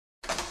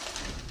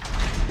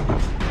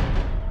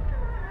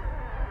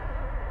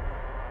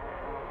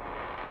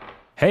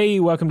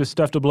Hey, welcome to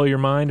Stuff to Blow Your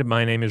Mind.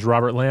 My name is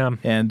Robert Lamb.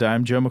 And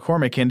I'm Joe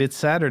McCormick, and it's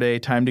Saturday.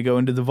 Time to go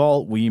into the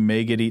vault. We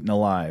may get eaten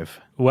alive.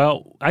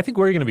 Well, I think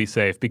we're going to be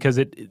safe because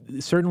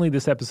certainly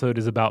this episode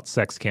is about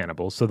sex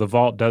cannibals, so the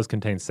vault does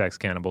contain sex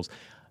cannibals.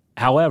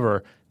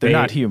 However, they're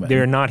not human.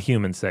 They're not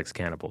human sex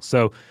cannibals.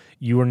 So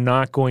you are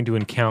not going to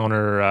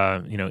encounter,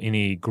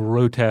 any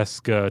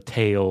grotesque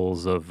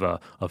tales of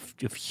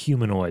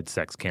humanoid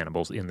sex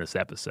cannibals in this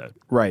episode.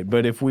 Right,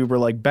 but if we were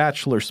like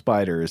bachelor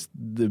spiders,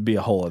 there'd be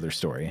a whole other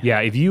story. Yeah,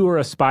 if you were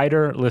a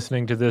spider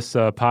listening to this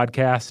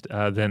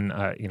podcast, then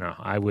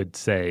I would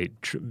say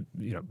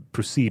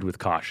proceed with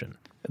caution.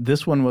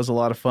 This one was a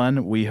lot of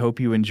fun. We hope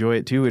you enjoy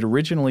it too. It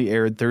originally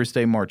aired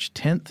Thursday, March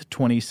 10th,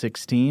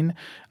 2016.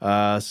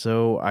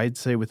 So I'd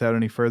say without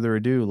any further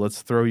ado,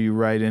 let's throw you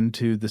right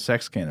into the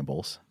sex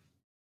cannibals.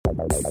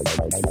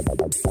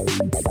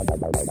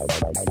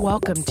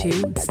 Welcome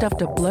to Stuff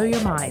to Blow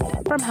Your Mind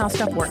from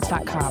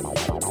HowStuffWorks.com.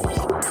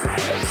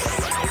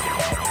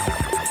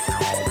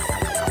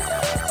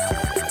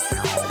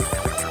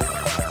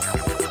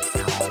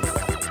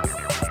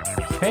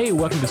 Hey,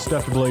 welcome to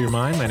Stuff to Blow Your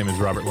Mind. My name is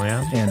Robert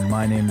Lamb. And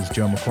my name is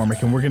Joe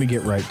McCormick, and we're going to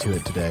get right to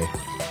it today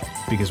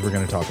because we're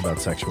going to talk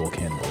about sexual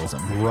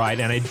cannibalism. Right,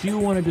 and I do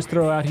want to just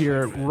throw out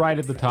here right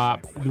at the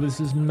top, this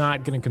is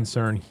not going to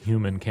concern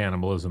human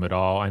cannibalism at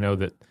all. I know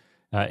that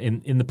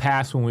in the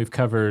past when we've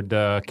covered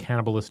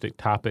cannibalistic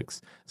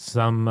topics,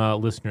 some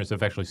listeners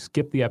have actually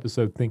skipped the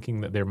episode thinking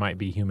that there might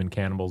be human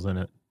cannibals in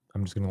it.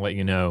 I'm just going to let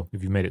you know,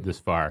 if you've made it this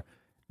far,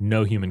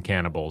 no human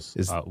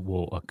cannibalism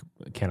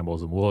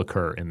will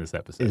occur in this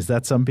episode. Is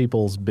that some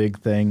people's big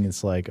thing?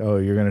 It's like, oh,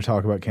 you're going to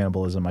talk about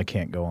cannibalism. I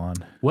can't go on.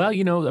 Well,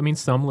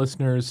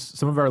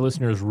 some of our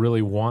listeners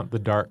really want the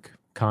dark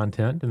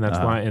content, and that's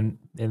why,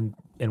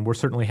 and we're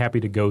certainly happy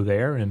to go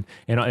there, and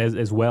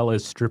as well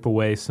as strip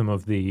away some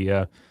of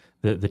the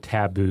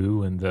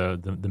taboo and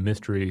the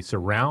mystery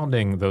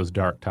surrounding those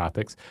dark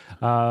topics.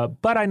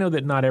 But I know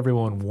that not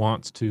everyone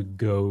wants to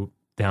go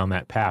down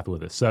that path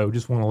with us, so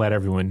just want to let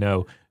everyone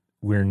know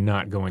we're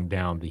not going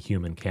down the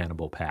human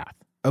cannibal path.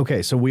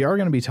 Okay, so we are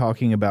going to be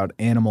talking about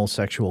animal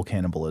sexual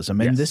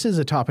cannibalism, and Yes. This is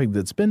a topic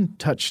that's been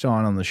touched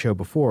on the show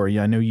before.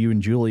 Yeah, I know you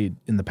and Julie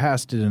in the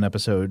past did an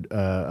episode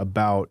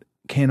about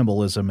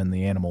cannibalism in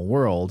the animal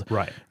world.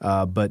 Right.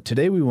 But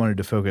today we wanted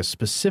to focus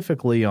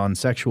specifically on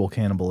sexual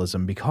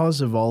cannibalism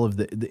because of all of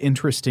the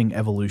interesting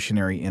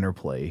evolutionary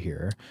interplay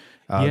here.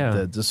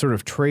 The sort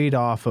of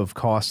trade-off of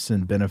costs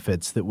and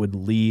benefits that would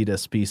lead a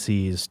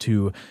species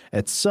to,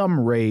 at some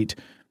rate,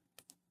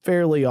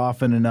 fairly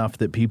often enough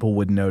that people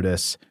would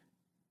notice,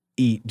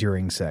 eat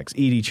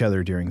each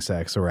other during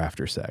sex or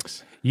after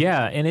sex.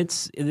 Yeah, and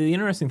the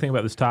interesting thing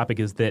about this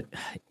topic is that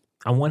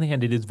on one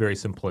hand, it is very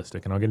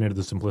simplistic, and I'll get into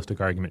the simplistic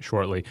argument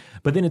shortly,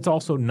 but then it's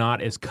also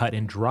not as cut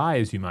and dry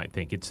as you might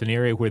think. It's an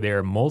area where there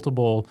are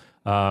multiple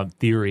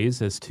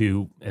theories as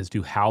to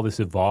how this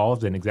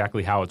evolved and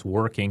exactly how it's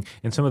working,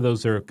 and some of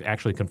those are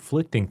actually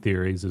conflicting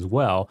theories as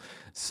well.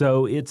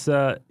 So it's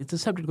a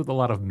subject with a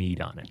lot of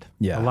meat on it.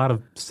 Yeah. A lot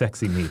of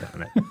sexy meat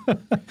on it.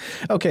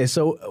 Okay,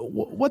 so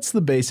what's the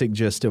basic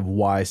gist of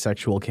why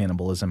sexual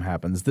cannibalism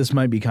happens? This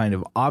might be kind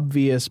of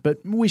obvious, but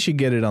we should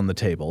get it on the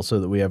table so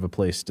that we have a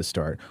place to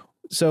start.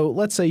 So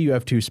let's say you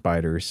have two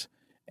spiders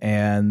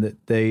and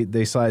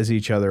they size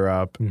each other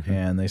up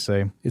and they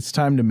say, it's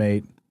time to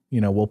mate.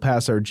 We'll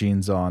pass our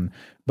genes on.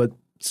 But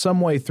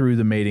some way through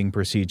the mating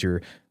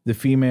procedure, the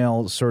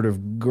female sort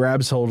of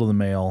grabs hold of the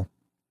male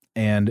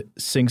and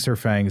sinks her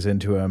fangs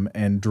into him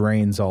and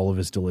drains all of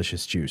his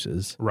delicious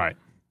juices. Right.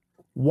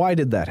 Why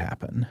did that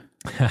happen?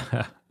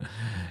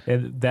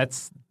 And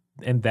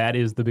that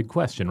is the big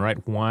question, right?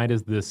 Why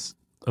does this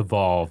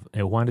evolve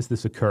and why does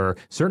this occur?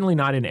 Certainly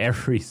not in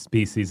every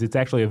species. It's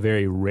actually a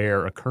very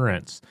rare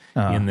occurrence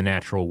in the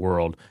natural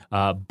world.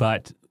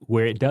 But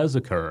where it does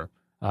occur,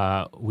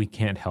 we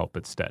can't help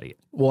but study it.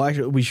 Well,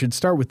 actually, we should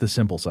start with the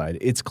simple side.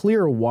 It's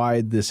clear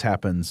why this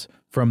happens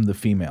from the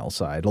female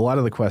side. A lot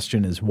of the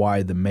question is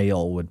why the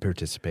male would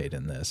participate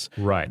in this.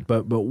 Right.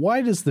 But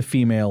why does the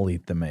female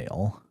eat the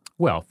male?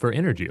 Well, for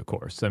energy, of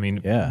course. I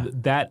mean,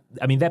 that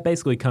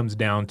basically comes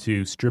down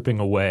to stripping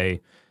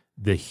away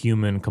the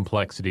human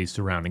complexities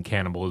surrounding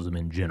cannibalism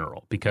in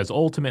general, because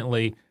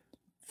ultimately,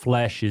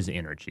 flesh is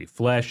energy,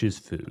 flesh is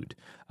food,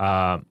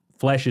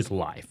 flesh is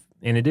life.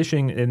 In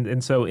addition,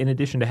 and so in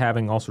addition to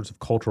having all sorts of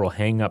cultural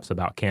hang-ups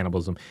about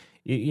cannibalism,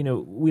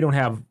 we don't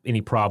have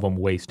any problem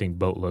wasting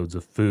boatloads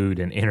of food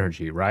and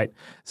energy, right?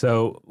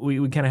 So we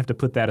kind of have to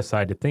put that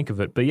aside to think of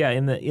it. But yeah,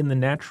 in the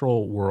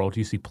natural world,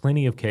 you see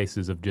plenty of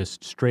cases of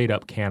just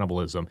straight-up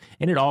cannibalism,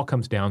 and it all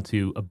comes down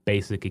to a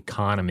basic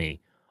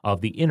economy of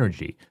the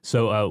energy.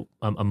 So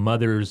a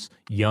mother's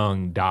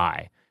young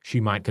die. She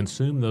might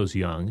consume those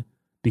young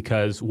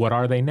because what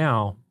are they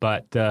now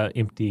but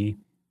empty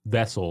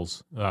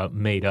vessels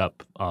made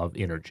up of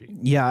energy?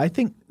 Yeah, I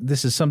think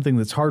this is something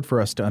that's hard for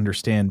us to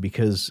understand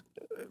because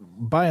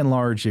by and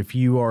large, if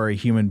you are a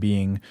human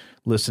being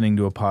listening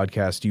to a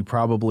podcast, you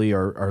probably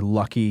are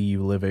lucky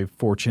you live a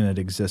fortunate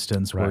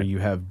existence where you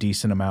have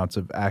decent amounts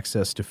of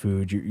access to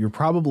food. You're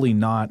probably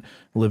not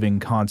living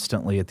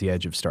constantly at the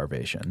edge of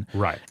starvation.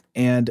 Right.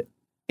 And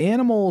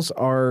animals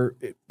are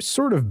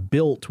sort of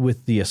built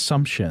with the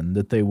assumption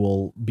that they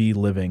will be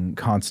living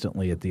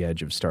constantly at the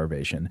edge of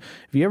starvation.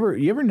 Have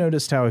you ever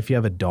noticed how if you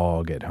have a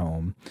dog at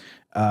home,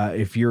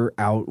 if you're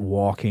out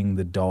walking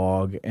the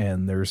dog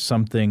and there's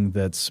something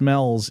that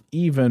smells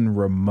even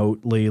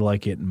remotely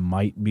like it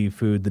might be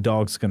food, the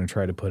dog's going to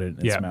try to put it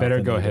in its mouth. Yeah,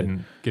 better go ahead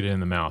and get it in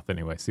the mouth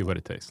anyway, see what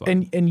it tastes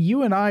like. And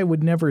you and I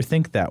would never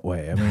think that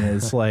way. I mean,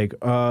 it's like,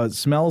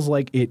 smells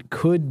like it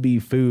could be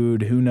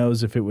food. Who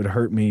knows if it would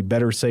hurt me?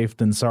 Better safe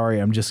than sorry.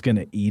 I'm just going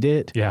to eat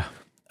it. Yeah.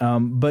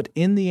 But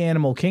in the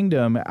animal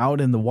kingdom,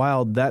 out in the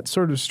wild, that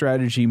sort of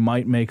strategy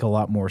might make a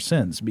lot more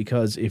sense,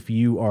 because if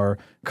you are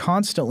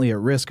constantly at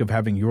risk of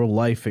having your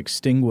life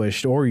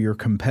extinguished or your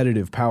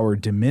competitive power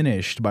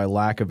diminished by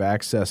lack of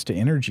access to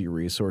energy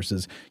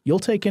resources, you'll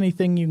take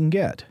anything you can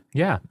get.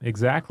 Yeah,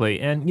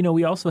 exactly. And,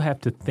 we also have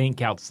to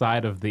think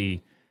outside of the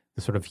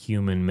sort of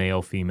human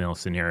male-female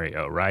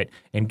scenario, right?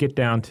 And get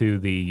down to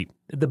the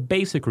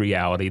basic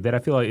reality that I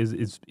feel like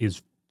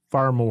is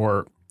far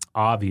more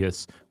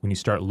obvious when you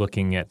start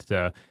looking at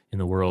in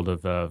the world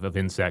of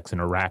insects and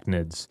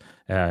arachnids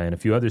and a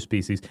few other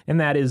species, and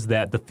that is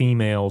that the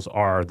females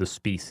are the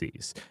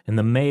species, and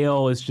the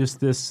male is just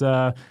this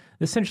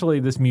essentially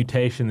this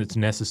mutation that's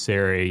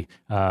necessary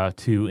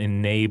to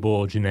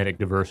enable genetic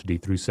diversity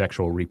through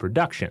sexual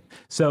reproduction.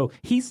 So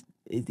he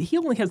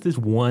only has this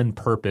one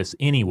purpose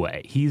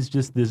anyway. He's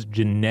just this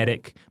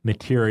genetic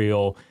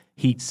material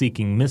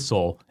heat-seeking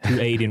missile to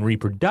aid in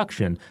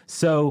reproduction.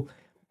 So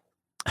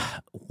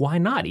why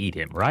not eat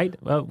him, right?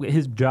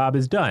 His job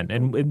is done.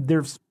 And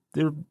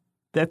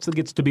that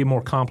gets to be a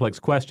more complex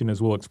question,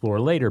 as we'll explore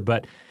later.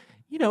 But,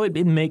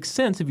 it makes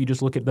sense if you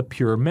just look at the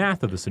pure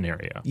math of the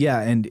scenario. Yeah,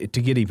 and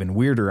to get even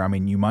weirder, I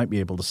mean, you might be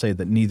able to say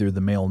that neither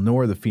the male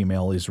nor the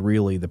female is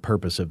really the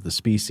purpose of the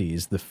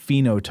species. The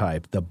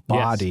phenotype, the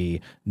body,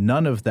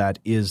 none of that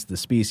is the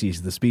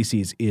species. The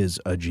species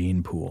is a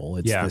gene pool.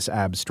 It's this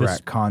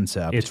abstract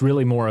concept. It's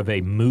really more of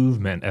a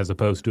movement as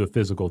opposed to a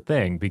physical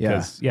thing,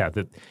 because,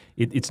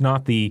 it's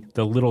not the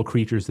little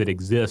creatures that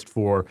exist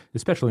for,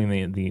 especially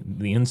in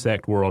the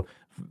insect world,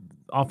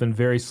 often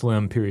very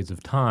slim periods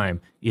of time.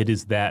 It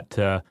is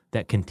that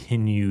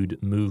continued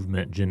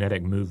movement,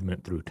 genetic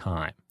movement through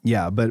time.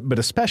 Yeah, but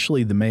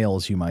especially the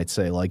males, you might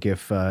say. Like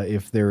if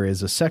there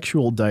is a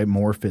sexual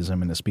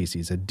dimorphism in a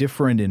species, a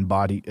difference in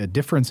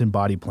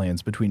body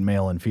plans between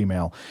male and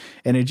female,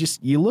 and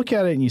you look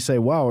at it and you say,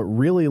 wow, it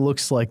really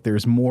looks like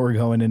there's more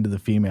going into the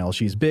female.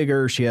 She's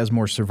bigger, she has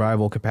more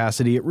survival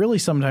capacity. It really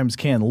sometimes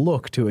can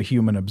look to a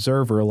human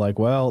observer like,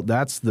 well,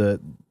 that's the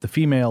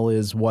female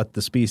is what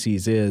the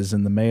species is,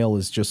 and the male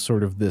is just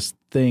sort of this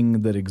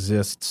thing that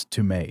exists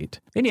to mate.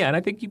 And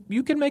I think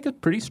you can make a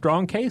pretty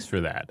strong case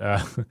for that.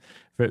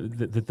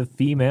 That the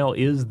female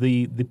is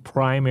the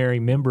primary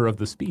member of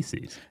the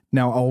species.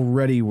 Now,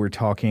 already we're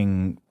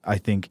talking, I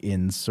think,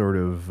 in sort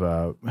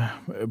of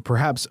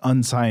perhaps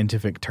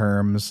unscientific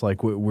terms,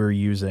 like we're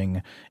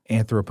using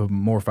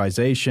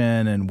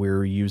anthropomorphization, and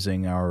we're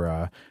using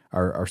our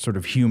sort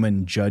of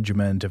human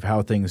judgment of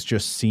how things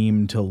just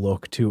seem to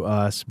look to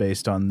us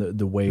based on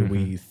the way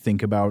we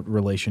think about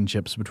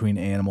relationships between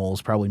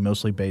animals, probably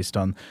mostly based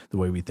on the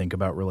way we think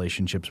about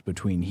relationships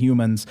between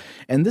humans.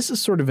 And this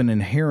is sort of an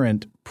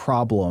inherent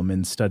problem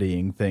in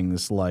studying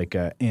things like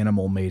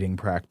animal mating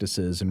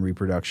practices and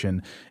reproduction,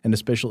 and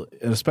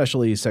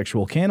especially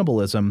sexual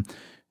cannibalism.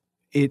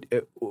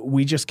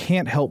 We just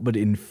can't help but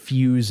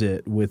infuse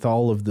it with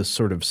all of the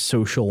sort of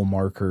social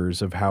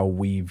markers of how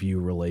we view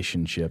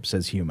relationships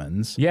as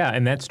humans. Yeah,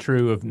 and that's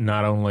true of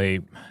not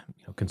only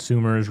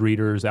consumers,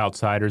 readers,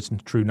 outsiders,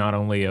 and true not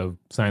only of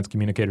science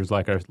communicators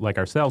like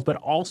ourselves, but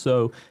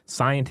also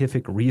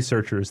scientific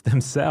researchers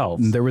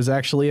themselves. There was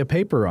actually a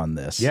paper on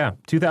this. Yeah,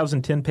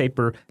 2010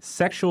 paper,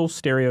 Sexual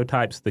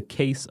Stereotypes, the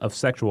Case of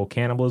Sexual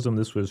Cannibalism.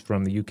 This was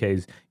from the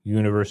UK's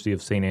University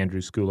of St.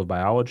 Andrews School of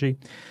Biology.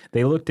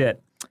 They looked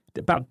at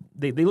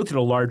they looked at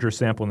a larger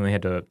sample and they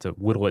had to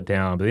whittle it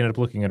down, but they ended up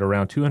looking at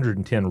around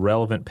 210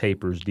 relevant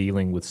papers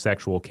dealing with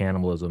sexual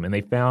cannibalism, and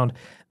they found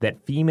that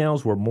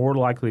females were more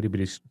likely to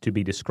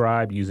be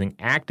described using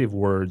active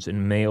words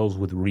and males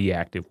with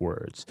reactive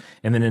words.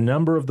 And then a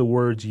number of the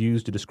words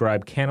used to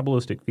describe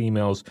cannibalistic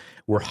females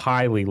were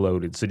highly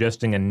loaded,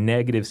 suggesting a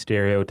negative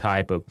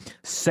stereotype of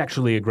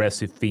sexually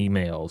aggressive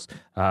females.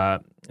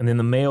 And then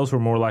the males were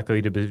more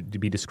likely to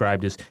be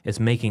described as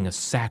making a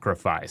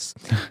sacrifice,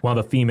 while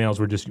the females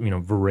were just,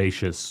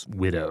 voracious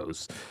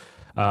widows.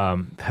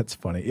 That's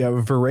funny.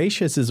 Yeah,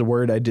 voracious is a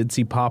word I did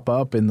see pop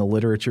up in the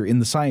literature, in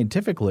the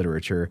scientific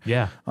literature,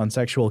 on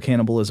sexual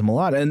cannibalism a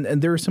lot. And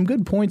there are some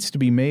good points to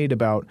be made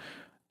about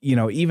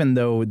even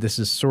though this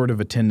is sort of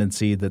a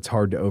tendency that's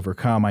hard to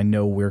overcome, I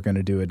know we're going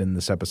to do it in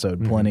this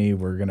episode plenty.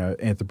 We're going to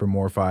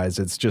anthropomorphize.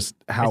 It's just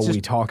how we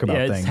talk about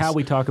things. It's how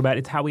we talk about it.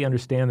 It's how we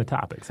understand the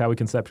topics, how we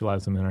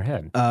conceptualize them in our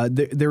head.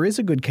 There is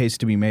a good case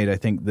to be made, I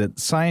think, that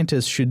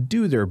scientists should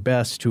do their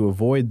best to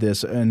avoid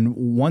this. And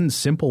one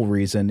simple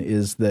reason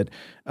is that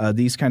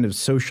these kind of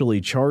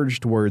socially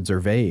charged words are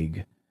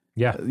vague.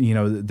 Yeah.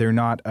 They're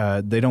not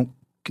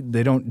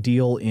they don't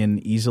deal in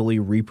easily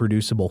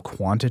reproducible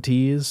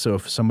quantities. So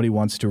if somebody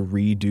wants to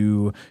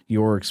redo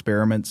your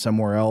experiment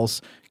somewhere else,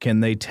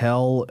 can they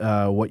tell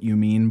what you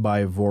mean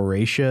by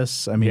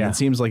voracious? I mean, It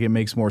seems like it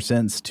makes more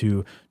sense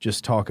to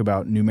just talk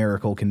about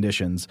numerical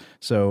conditions.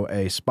 So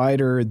a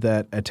spider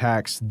that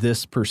attacks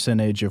this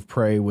percentage of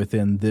prey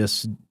within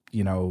this,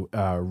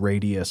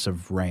 radius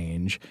of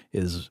range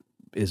is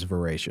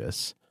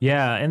voracious.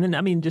 Yeah, and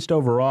then, just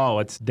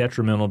overall, it's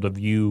detrimental to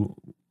view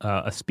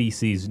a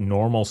species'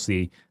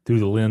 normalcy through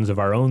the lens of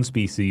our own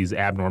species'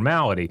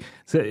 abnormality.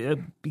 So,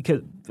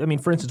 because,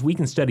 for instance, we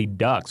can study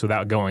ducks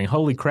without going,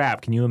 holy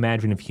crap, can you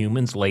imagine if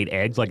humans laid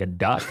eggs like a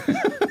duck?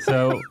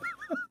 So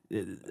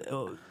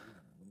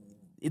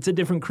it's a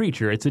different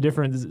creature. It's a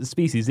different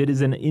species. It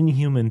is an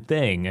inhuman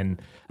thing. And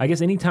I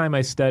guess anytime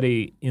I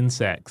study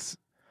insects,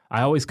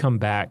 I always come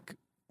back,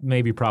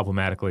 maybe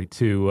problematically,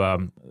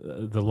 to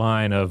the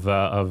line of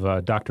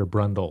Dr.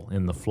 Brundle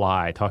in The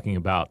Fly talking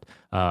about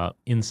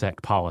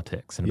insect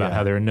politics and about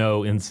how there are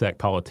no insect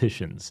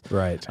politicians.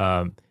 Right.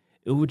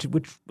 Which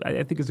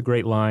I think is a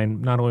great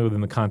line, not only within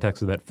the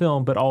context of that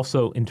film, but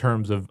also in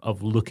terms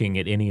of looking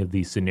at any of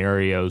these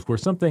scenarios where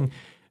something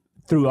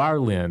through our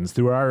lens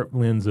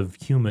of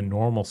human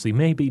normalcy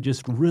may be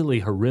just really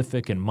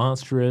horrific and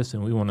monstrous,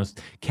 and we want to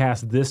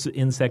cast this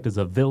insect as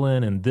a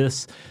villain and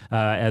this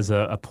as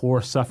a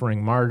poor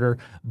suffering martyr,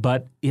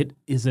 but it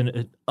is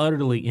an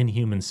utterly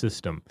inhuman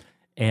system,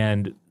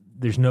 and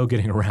there's no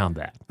getting around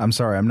that. I'm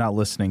sorry, I'm not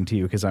listening to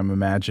you because I'm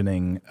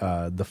imagining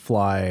The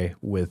Fly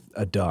with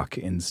a duck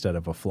instead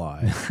of a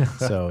fly.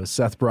 So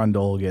Seth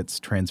Brundle gets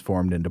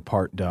transformed into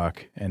part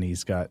duck, and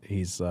he's got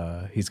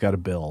a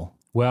bill.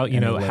 Well,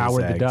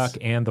 Howard the Duck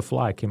and The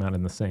Fly came out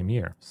in the same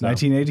year. So.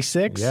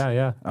 1986?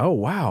 Yeah. Oh,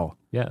 wow.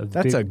 Yeah,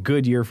 that's a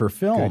good year for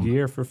film. Good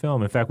year for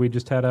film. In fact, we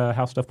just had a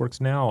How Stuff Works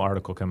Now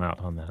article come out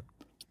on that.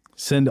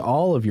 Send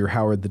all of your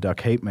Howard the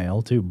Duck hate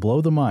mail to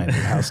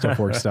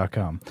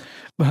blowthemind@howstuffworks.com.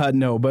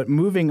 But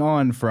moving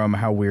on from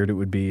how weird it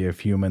would be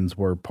if humans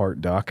were part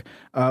duck,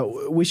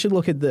 we should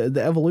look at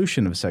the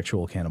evolution of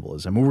sexual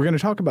cannibalism. We're going to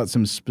talk about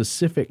some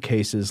specific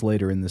cases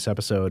later in this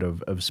episode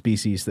of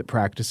species that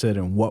practice it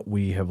and what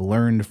we have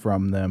learned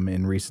from them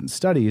in recent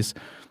studies.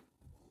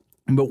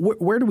 But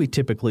where do we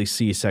typically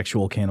see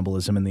sexual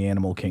cannibalism in the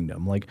animal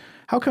kingdom? Like,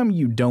 how come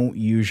you don't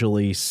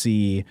usually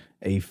see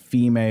a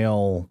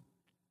female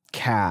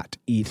cat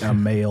eat a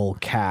male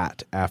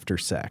cat after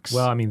sex?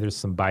 Well, there's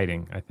some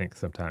biting, I think,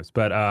 sometimes.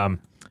 But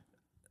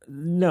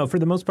no, for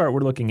the most part, we're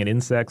looking at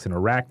insects and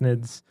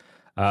arachnids,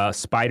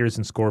 spiders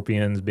and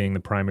scorpions being the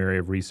primary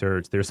of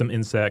research. There's some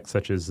insects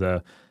such as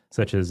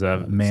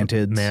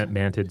mantids,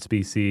 mantid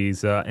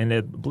species, and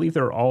I believe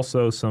there are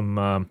also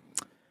some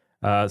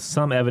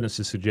evidence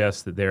to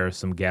suggest that there are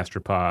some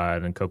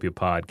gastropod and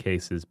copiopod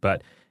cases.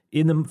 But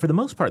for the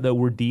most part, though,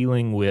 we're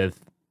dealing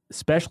with,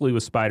 especially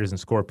with spiders and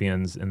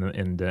scorpions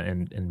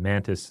and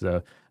mantis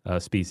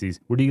species,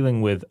 we're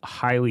dealing with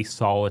highly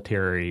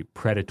solitary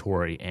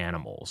predatory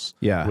animals,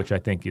 which I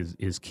think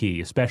is key,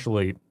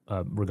 especially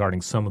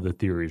regarding some of the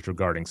theories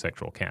regarding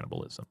sexual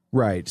cannibalism.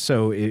 Right.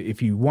 So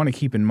if you want to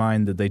keep in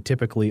mind that they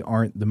typically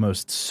aren't the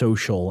most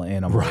social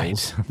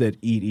animals that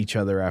eat each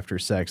other after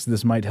sex,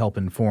 this might help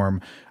inform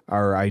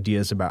our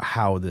ideas about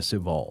how this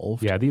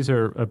evolved. Yeah, these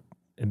are,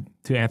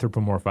 to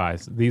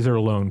anthropomorphize, these are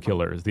lone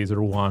killers. These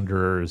are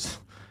wanderers.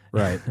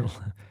 Right.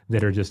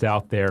 that are just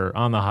out there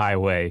on the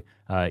highway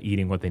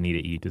eating what they need to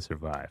eat to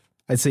survive.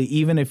 I'd say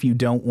even if you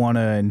don't want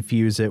to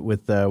infuse it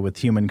with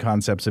human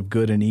concepts of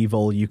good and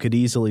evil, you could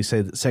easily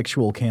say that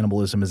sexual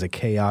cannibalism is a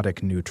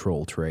chaotic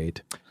neutral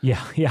trait.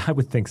 Yeah, I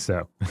would think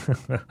so.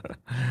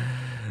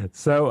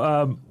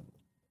 So,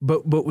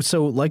 but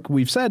so like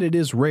we've said, it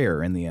is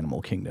rare in the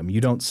animal kingdom.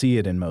 You don't see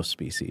it in most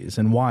species.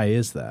 And why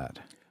is that?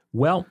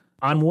 Well,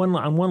 on one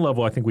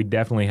level, I think we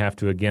definitely have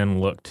to, again,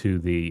 look to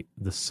the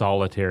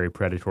solitary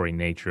predatory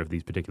nature of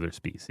these particular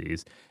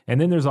species. And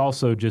then there's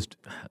also just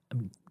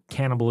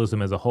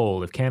cannibalism as a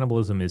whole. If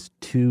cannibalism is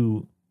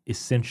too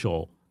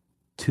essential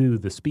to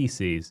the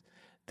species,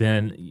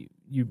 then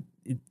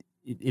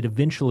it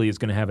eventually is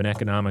going to have an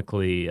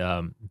economically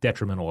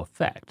detrimental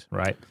effect,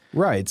 right?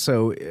 Right.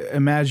 So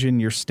imagine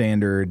your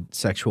standard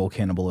sexual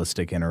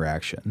cannibalistic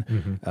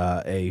interaction.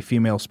 A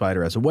female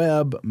spider has a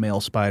web,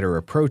 male spider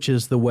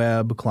approaches the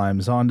web,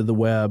 climbs onto the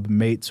web,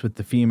 mates with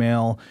the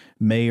female,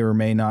 may or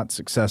may not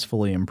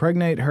successfully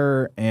impregnate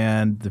her,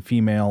 and the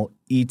female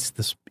eats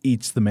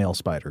the male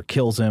spider,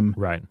 kills him,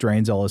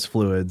 drains all his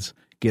fluids,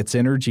 gets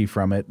energy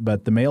from it,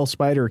 but the male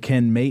spider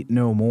can mate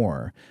no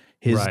more.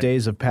 His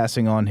days of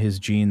passing on his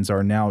genes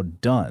are now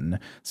done.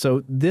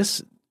 So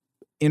this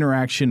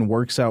interaction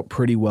works out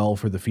pretty well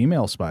for the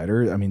female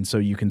spider. I mean, so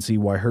you can see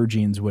why her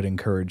genes would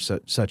encourage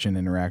such an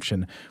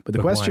interaction. But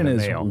the question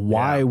is,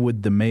 why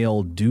would the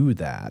male do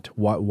that?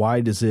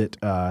 Why does it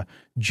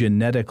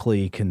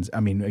genetically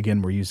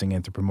again, we're using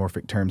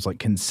anthropomorphic terms like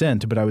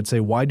consent, but I would say,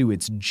 why do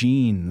its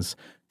genes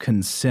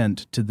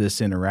consent to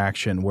this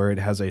interaction where it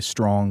has a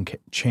strong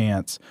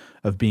chance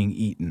of being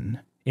eaten?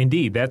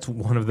 Indeed, that's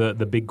one of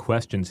the big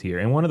questions here.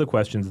 And one of the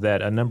questions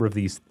that a number of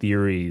these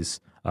theories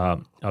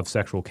of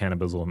sexual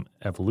cannibalism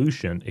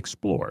evolution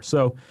explore.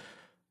 So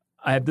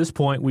at this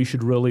point, we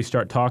should really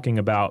start talking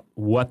about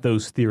what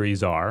those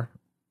theories are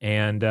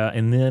and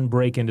then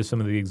break into some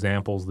of the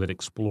examples that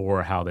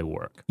explore how they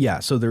work. Yeah,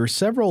 so there are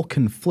several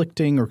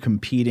conflicting or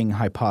competing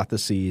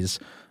hypotheses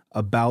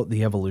about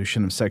the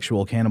evolution of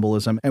sexual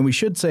cannibalism. And we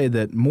should say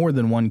that more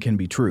than one can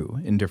be true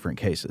in different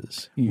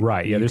cases.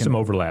 Right. Yeah, there's some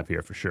overlap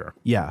here for sure.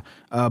 Yeah.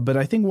 But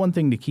I think one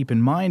thing to keep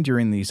in mind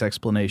during these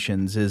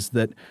explanations is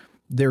that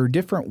there are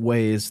different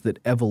ways that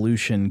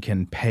evolution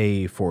can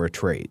pay for a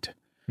trait.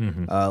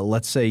 Mm-hmm.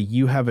 Let's say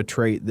you have a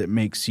trait that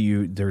makes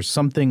there's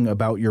something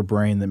about your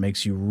brain that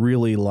makes you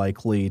really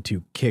likely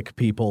to kick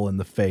people in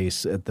the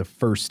face at the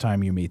first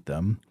time you meet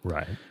them.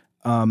 Right.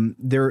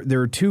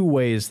 There are two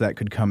ways that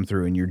could come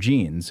through in your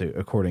genes,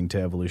 according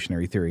to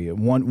evolutionary theory.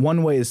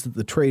 One way is that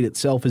the trait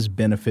itself is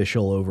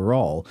beneficial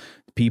overall.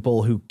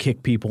 People who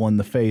kick people in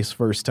the face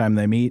first time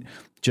they meet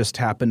just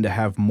happen to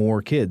have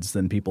more kids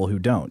than people who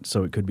don't,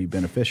 so it could be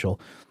beneficial.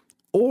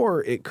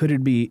 Or it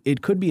could be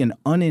an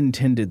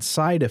unintended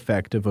side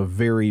effect of a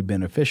very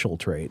beneficial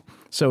trait.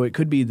 So it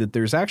could be that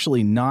there's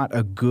actually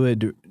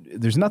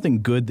there's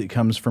nothing good that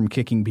comes from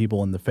kicking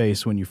people in the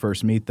face when you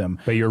first meet them.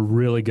 But you're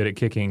really good at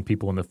kicking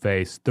people in the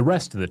face the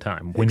rest of the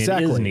time when it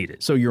is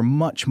needed. So you're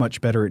much, much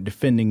better at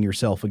defending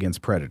yourself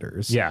against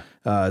predators. Yeah.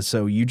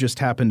 So you just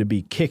happen to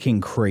be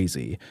kicking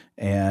crazy.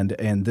 And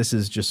this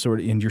is just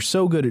and you're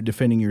so good at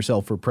defending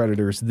yourself for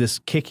predators, this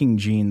kicking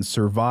gene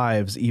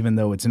survives even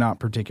though it's not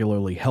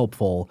particularly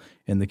helpful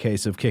in the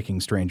case of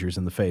kicking strangers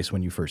in the face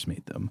when you first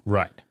meet them.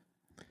 Right.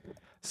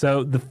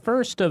 So the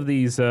first of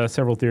these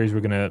several theories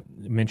we're going to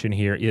mention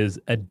here is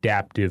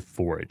adaptive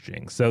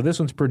foraging. So this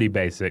one's pretty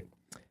basic.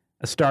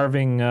 A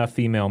starving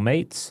female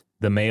mates.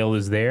 The male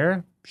is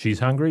there. She's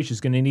hungry. She's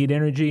going to need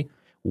energy.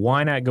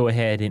 Why not go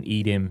ahead and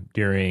eat him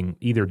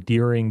either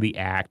during the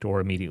act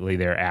or immediately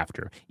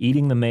thereafter?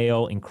 Eating the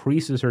male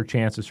increases her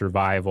chance of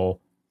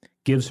survival,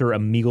 gives her a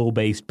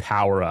meal-based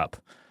power-up.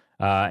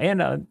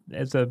 And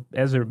as a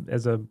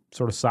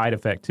sort of side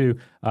effect too,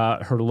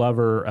 her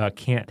lover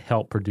can't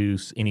help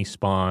produce any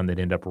spawn that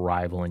end up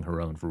rivaling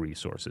her own for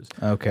resources.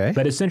 Okay.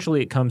 But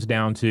essentially, it comes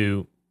down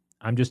to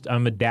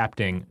I'm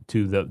adapting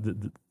to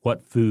the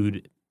what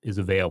food is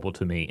available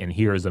to me, and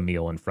here is a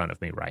meal in front of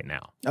me right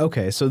now.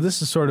 Okay, so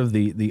this is sort of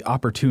the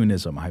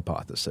opportunism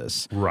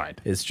hypothesis.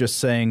 Right. It's just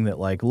saying that,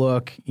 like,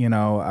 look,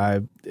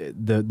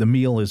 the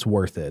meal is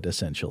worth it,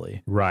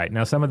 essentially. Right.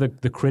 Now, some of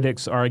the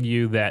critics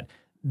argue that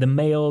the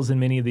males in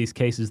many of these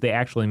cases, they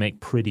actually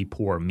make pretty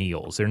poor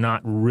meals. They're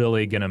not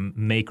really going to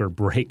make or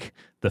break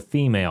the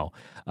female.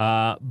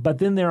 But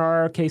then there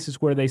are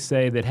cases where they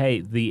say that,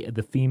 hey,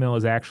 the female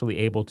is actually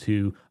able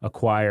to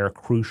acquire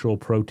crucial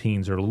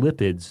proteins or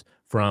lipids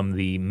from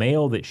the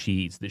male that she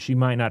eats that she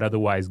might not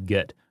otherwise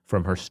get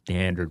from her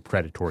standard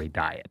predatory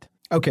diet.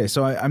 Okay,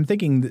 so I'm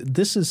thinking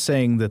this is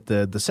saying that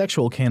the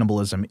sexual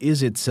cannibalism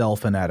is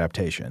itself an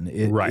adaptation.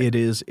 It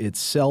is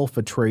itself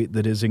a trait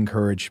that is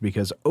encouraged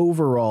because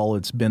overall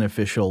it's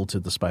beneficial to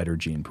the spider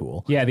gene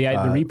pool. Yeah, the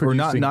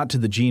reproducing... Or not to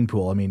the gene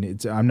pool. I mean,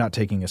 I'm not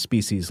taking a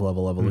species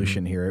level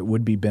evolution here. It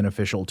would be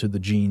beneficial to the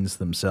genes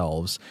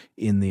themselves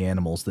in the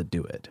animals that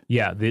do it.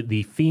 Yeah,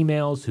 the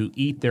females who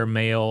eat their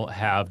male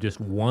have just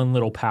one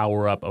little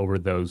power up over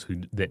those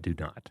that do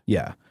not.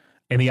 Yeah.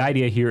 And the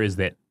idea here is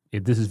that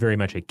this is very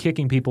much a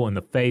kicking people in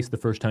the face the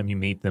first time you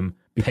meet them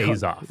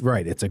pays off.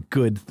 Right. It's a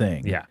good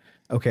thing. Yeah.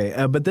 Okay.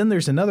 But then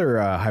there's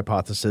another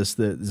hypothesis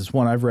that is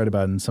one I've read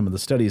about in some of the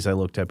studies I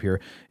looked up here.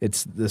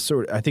 It's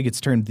I think it's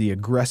termed the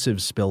aggressive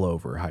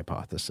spillover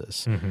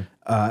hypothesis. Mm-hmm.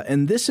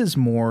 And this is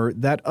more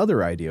that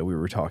other idea we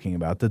were talking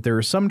about, that there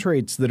are some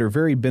traits that are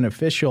very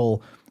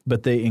beneficial,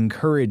 but they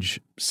encourage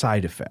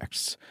side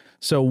effects.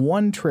 So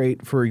one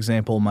trait, for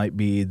example, might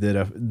be that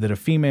a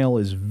female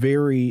is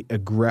very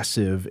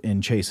aggressive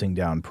in chasing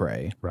down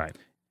prey. Right.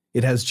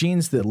 It has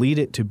genes that lead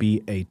it to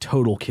be a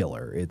total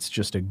killer. It's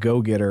just a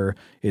go-getter.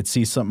 It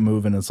sees something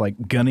moving, it's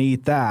like, gonna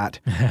eat that.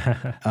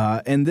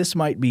 And this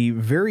might be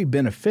very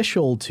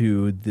beneficial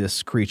to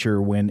this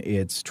creature when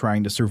it's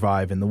trying to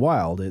survive in the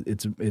wild.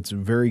 It's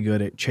very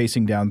good at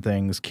chasing down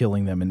things,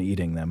 killing them, and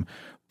eating them.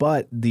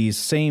 But these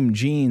same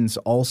genes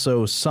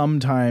also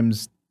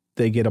sometimes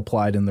they get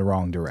applied in the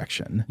wrong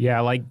direction. Yeah,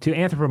 like to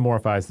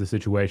anthropomorphize the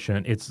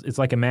situation, it's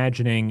like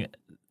imagining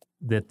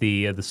that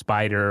the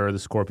spider or the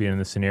scorpion in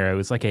the scenario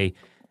is like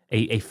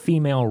a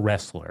female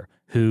wrestler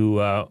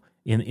who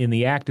in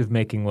the act of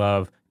making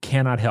love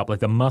cannot help. Like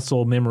the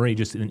muscle memory,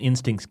 just an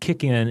instincts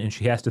kick in, and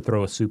she has to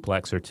throw a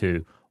suplex or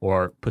two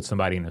or put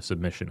somebody in a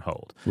submission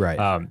hold.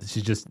 Right.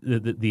 She's just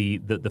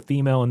the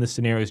female in this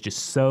scenario is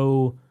just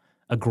so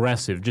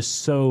aggressive,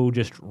 just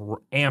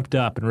amped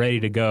up and ready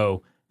to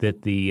go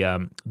that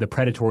the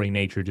predatory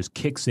nature just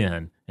kicks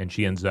in, and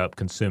she ends up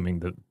consuming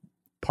the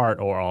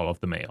part or all of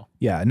the male.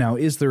 Yeah. Now,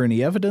 is there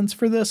any evidence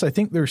for this? I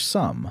think there's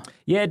some.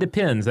 Yeah, it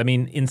depends. I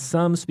mean, in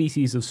some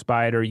species of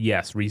spider,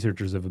 yes,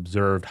 researchers have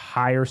observed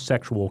higher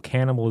sexual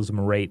cannibalism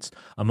rates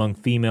among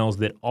females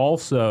that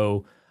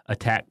also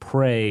attack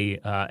prey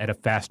at a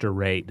faster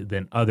rate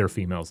than other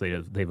females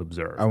they've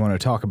observed. I want to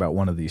talk about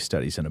one of these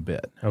studies in a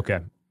bit.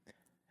 Okay.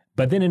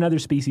 But then in other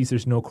species,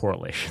 there's no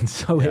correlation.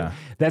 So yeah.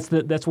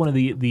 That's one of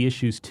the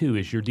issues too.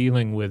 Is you're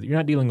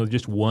not dealing with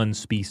just one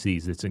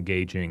species that's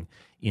engaging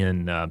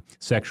in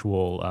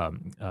sexual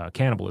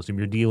cannibalism.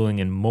 You're dealing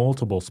in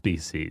multiple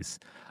species.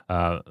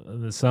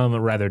 Some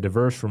are rather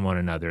diverse from one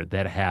another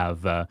that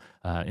have,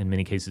 in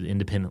many cases,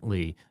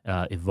 independently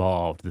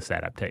evolved this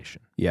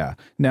adaptation. Yeah.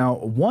 Now,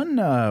 one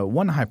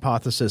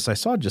hypothesis I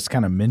saw just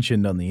kind of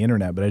mentioned on the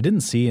internet, but I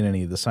didn't see in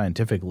any of the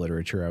scientific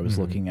literature I was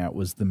looking at,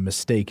 was the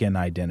mistaken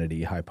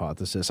identity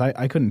hypothesis.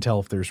 I couldn't tell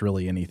if there's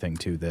really anything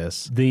to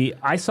this.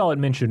 I saw it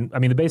mentioned. I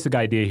mean, the basic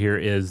idea here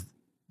is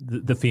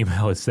the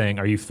female is saying,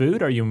 "Are you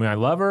food? Are you my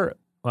lover?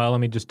 Well, let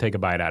me just take a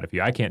bite out of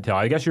you. I can't tell.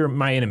 I guess you're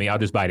my enemy. I'll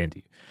just bite into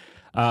you."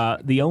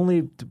 The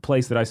only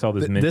place that I saw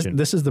this mentioned.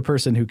 This is the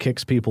person who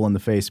kicks people in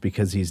the face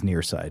because he's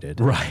nearsighted.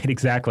 Right,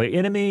 exactly.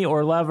 Enemy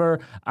or lover,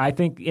 I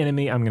think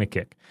enemy, I'm going to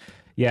kick.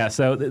 Yeah,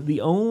 so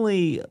the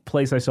only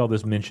place I saw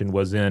this mentioned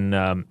was in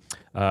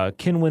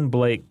Kenwyn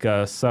Blake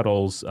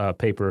Suttle's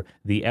paper,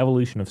 The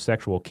Evolution of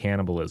Sexual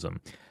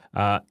Cannibalism.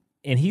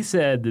 And he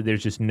said that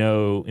there's just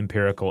no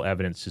empirical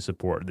evidence to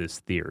support this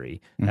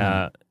theory.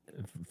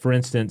 For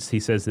instance, he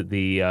says that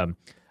the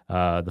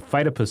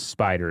Phytopus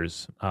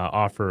spiders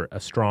offer a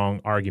strong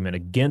argument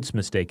against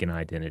mistaken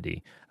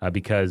identity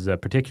because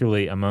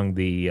particularly among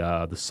the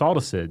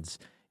salticids,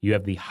 you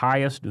have the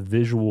highest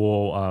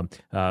visual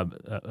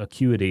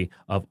acuity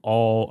of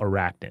all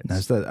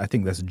arachnids. I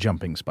think that's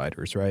jumping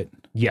spiders, right?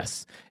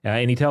 Yes.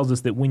 And he tells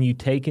us that when you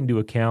take into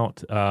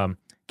account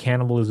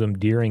cannibalism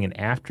during and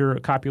after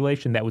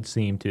copulation, that would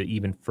seem to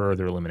even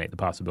further eliminate the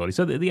possibility.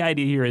 So the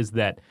idea here is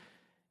that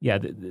yeah,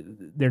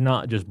 they're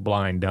not just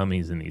blind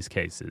dummies in these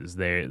cases.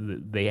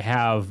 They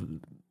have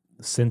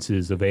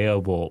senses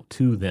available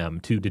to them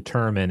to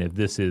determine if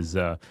this is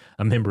a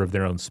member of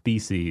their own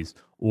species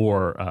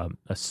or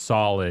a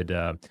solid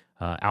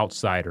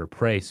outsider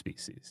prey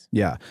species.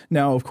 Yeah.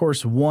 Now, of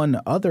course,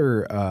 one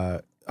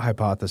other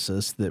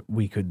hypothesis that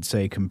we could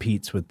say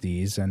competes with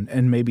these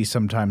and maybe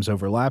sometimes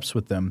overlaps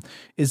with them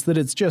is that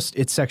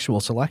it's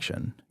sexual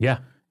selection. Yeah.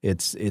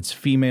 It's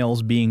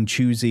females being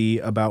choosy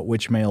about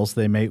which males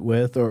they mate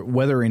with, or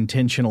whether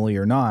intentionally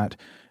or not.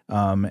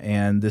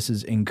 And this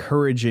is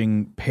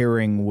encouraging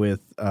pairing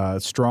with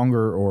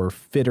stronger or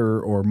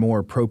fitter or more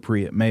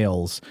appropriate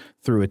males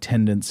through a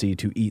tendency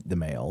to eat the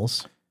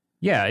males.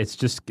 Yeah, it's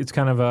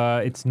kind of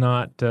it's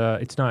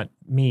not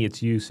me,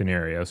 it's you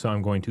scenario. So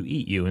I'm going to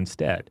eat you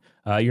instead.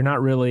 You're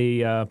not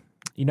really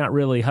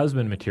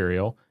husband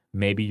material.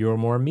 Maybe you're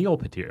more meal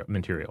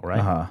material, right?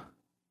 Uh-huh.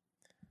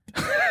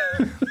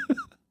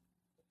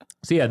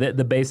 So yeah,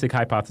 the basic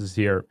hypothesis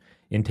here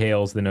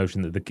entails the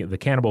notion that the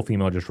cannibal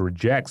female just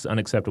rejects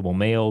unacceptable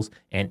males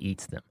and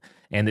eats them,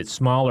 and that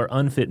smaller,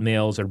 unfit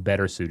males are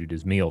better suited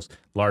as meals.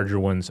 Larger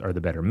ones are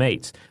the better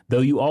mates.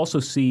 Though you also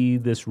see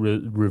this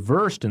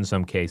reversed in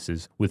some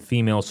cases, with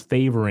females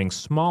favoring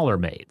smaller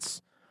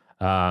mates.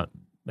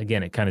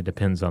 Again, it kind of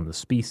depends on the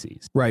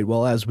species. Right.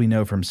 Well, as we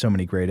know from so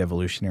many great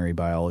evolutionary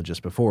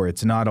biologists before,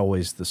 it's not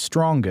always the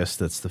strongest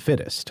that's the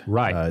fittest.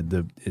 Right.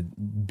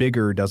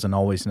 Bigger doesn't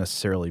always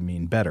necessarily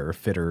mean better.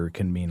 Fitter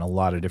can mean a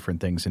lot of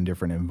different things in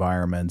different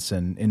environments,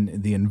 and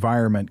the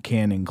environment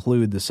can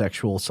include the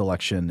sexual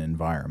selection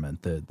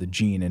environment, the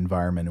gene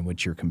environment in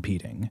which you're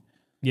competing.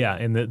 Yeah,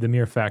 and the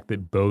mere fact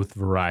that both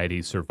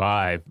varieties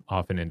survive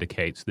often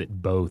indicates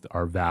that both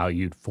are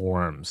valued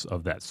forms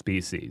of that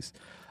species.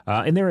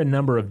 And there are a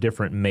number of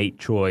different mate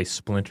choice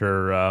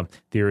splinter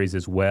theories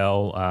as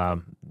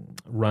well,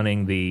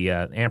 running the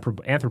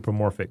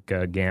anthropomorphic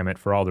gamut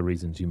for all the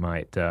reasons you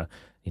might,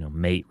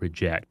 mate,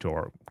 reject,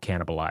 or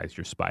cannibalize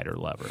your spider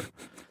lover.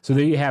 So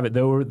there you have it.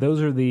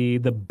 Those are the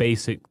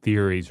basic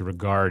theories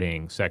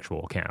regarding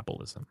sexual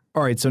cannibalism.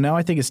 All right, so now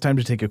I think it's time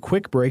to take a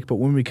quick break, but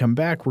when we come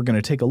back, we're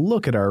going to take a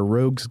look at our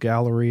rogues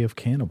gallery of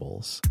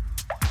cannibals.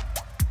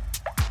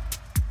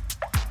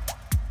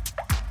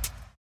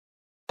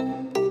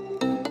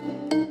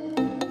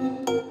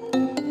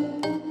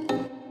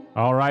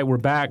 All right, we're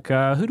back.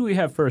 Who do we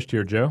have first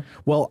here, Joe?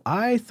 Well,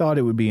 I thought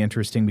it would be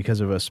interesting because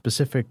of a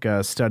specific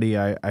study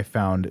I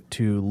found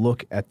to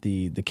look at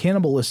the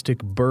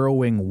cannibalistic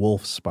burrowing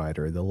wolf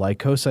spider, the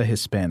Lycosa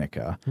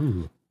hispanica.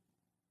 Ooh.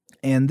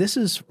 And this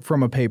is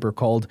from a paper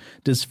called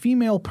 "Does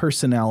Female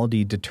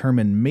Personality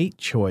Determine Mate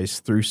Choice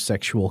Through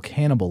Sexual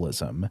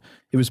Cannibalism?"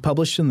 It was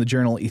published in the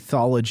journal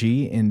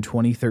Ethology in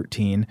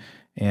 2013,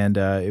 And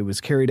it was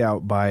carried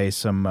out by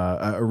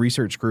a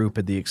research group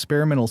at the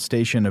Experimental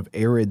Station of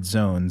Arid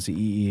Zones,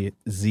 EEZACSIC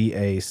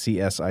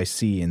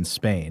in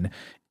Spain.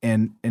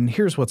 And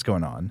here's what's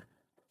going on.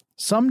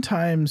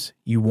 Sometimes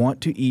you want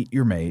to eat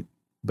your mate,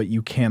 but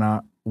you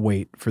cannot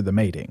wait for the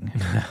mating.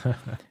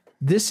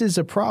 This is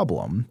a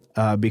problem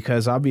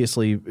because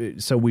obviously,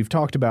 so we've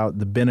talked about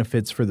the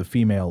benefits for the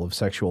female of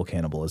sexual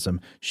cannibalism.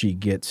 She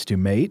gets to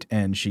mate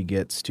and she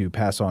gets to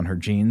pass on her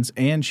genes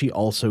and she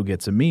also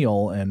gets a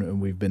meal.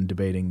 And we've been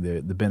debating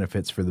the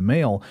benefits for the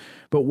male.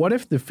 But what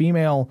if the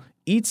female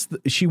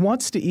she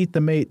wants to eat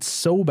the mate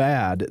so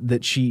bad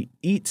that she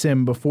eats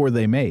him before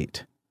they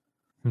mate?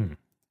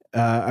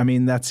 I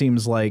mean, that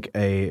seems like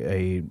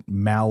a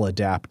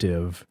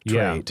maladaptive trait.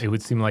 Yeah, it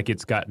would seem like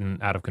it's gotten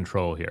out of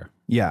control here.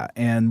 Yeah,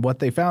 and what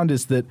they found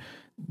is that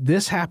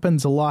this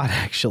happens a lot,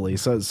 actually.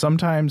 So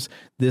sometimes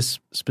this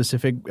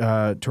specific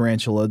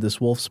tarantula, this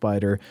wolf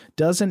spider,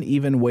 doesn't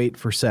even wait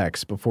for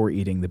sex before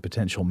eating the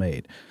potential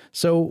mate.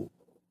 So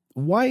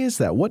why is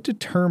that? What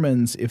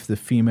determines if the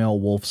female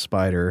wolf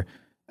spider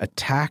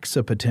attacks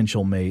a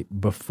potential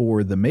mate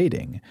before the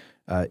mating?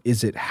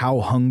 Is it how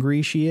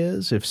hungry she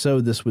is? If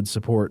so, this would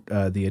support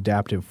the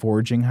adaptive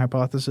foraging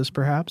hypothesis,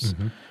 perhaps.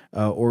 Mm-hmm.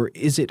 Or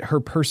is it her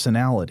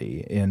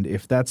personality? And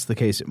if that's the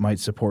case, it might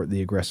support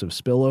the aggressive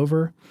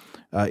spillover.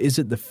 Is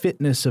it the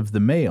fitness of the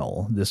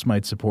male? This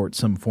might support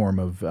some form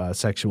of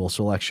sexual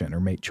selection or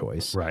mate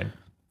choice. Right.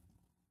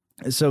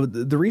 So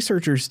the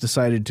researchers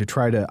decided to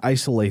try to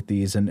isolate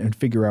these and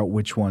figure out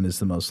which one is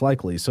the most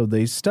likely. So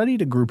they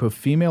studied a group of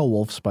female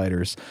wolf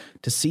spiders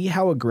to see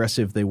how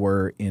aggressive they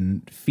were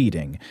in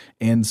feeding.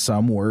 And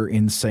some were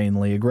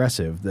insanely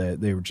aggressive.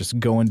 They were just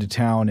going to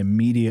town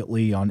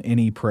immediately on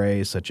any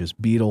prey, such as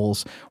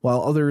beetles,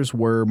 while others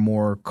were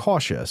more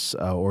cautious,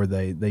 or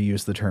they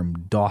used the term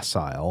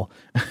docile,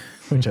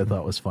 which I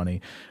thought was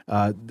funny.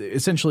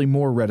 Essentially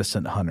more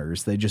reticent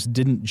hunters. They just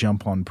didn't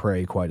jump on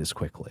prey quite as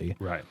quickly.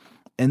 Right.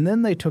 And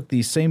then they took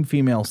these same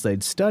females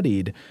they'd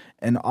studied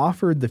and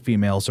offered the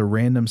females a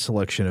random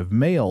selection of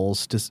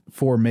males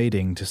for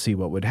mating to see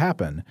what would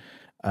happen.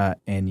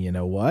 And you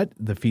know what?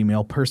 The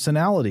female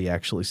personality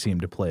actually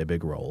seemed to play a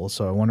big role.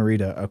 So I want to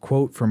read a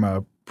quote from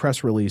a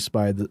press release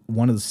by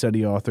one of the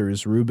study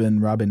authors, Ruben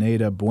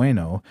Rabineda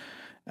Bueno.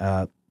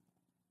 And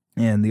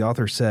the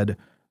author said,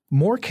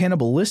 more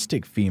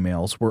cannibalistic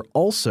females were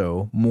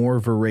also more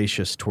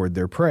voracious toward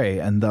their prey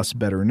and thus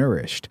better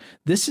nourished.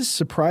 This is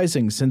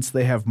surprising since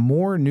they have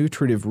more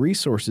nutritive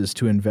resources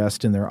to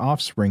invest in their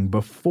offspring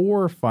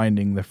before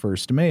finding the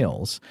first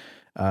males.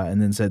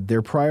 And then said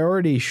their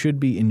priority should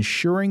be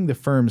ensuring the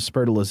firm's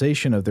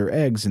fertilization of their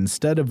eggs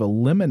instead of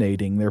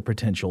eliminating their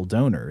potential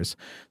donors.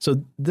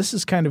 So this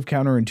is kind of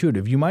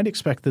counterintuitive. You might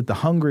expect that the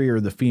hungrier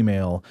the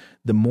female,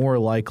 the more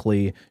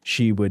likely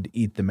she would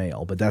eat the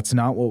male. But that's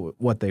not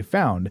what they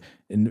found.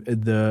 In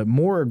the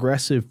more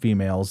aggressive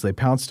females, they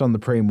pounced on the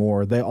prey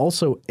more. They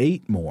also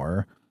ate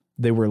more.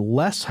 They were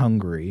less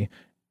hungry,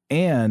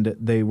 and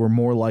they were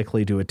more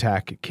likely to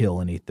attack, kill,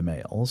 and eat the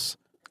males.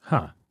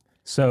 Huh.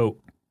 So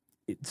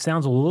it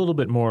sounds a little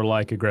bit more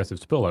like aggressive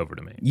spillover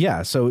to me.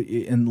 Yeah, so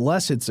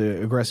unless it's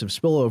an aggressive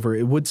spillover,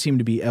 it would seem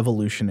to be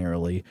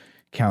evolutionarily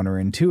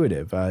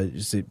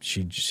counterintuitive.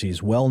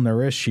 She's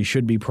well-nourished. She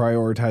should be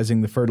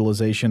prioritizing the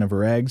fertilization of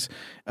her eggs.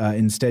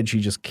 Instead, she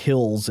just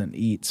kills and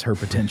eats her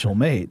potential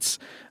mates.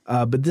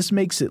 But this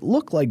makes it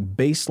look like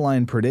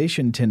baseline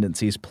predation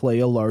tendencies play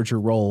a larger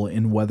role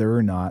in whether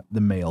or not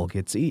the male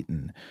gets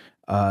eaten.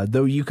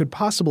 Though you could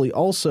possibly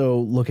also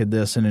look at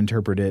this and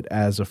interpret it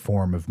as a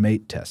form of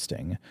mate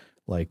testing.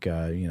 Like,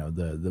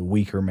 the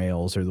weaker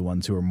males are the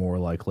ones who are more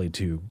likely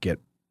to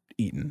get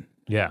eaten.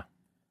 Yeah.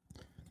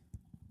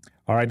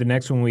 All right, the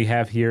next one we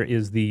have here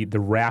is the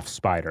raft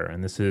spider,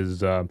 and this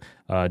is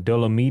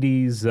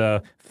Dolomedes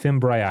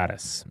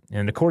fimbriatus.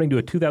 And according to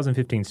a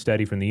 2015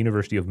 study from the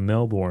University of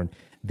Melbourne,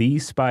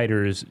 these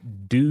spiders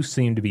do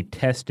seem to be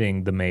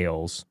testing the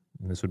males,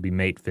 and this would be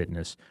mate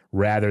fitness,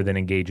 rather than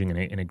engaging in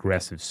an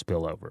aggressive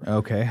spillover.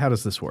 Okay, how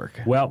does this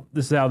work? Well,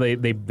 this is how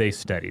they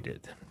studied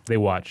it. They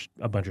watched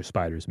a bunch of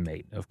spiders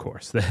mate, of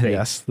course.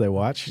 Yes, they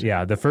watched.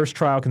 Yeah, the first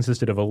trial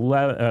consisted of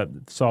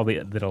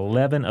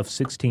 11 of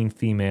 16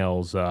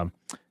 females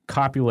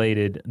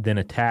copulated, then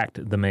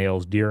attacked the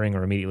males during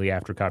or immediately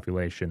after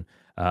copulation.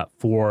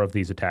 4 of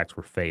these attacks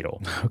were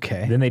fatal.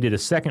 Okay. Then they did a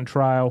second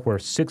trial where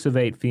 6 of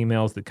 8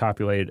 females that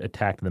copulated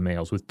attacked the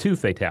males with 2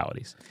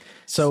 fatalities.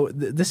 So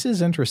this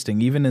is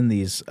interesting. Even in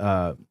these,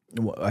 I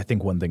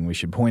think one thing we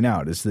should point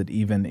out is that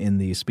even in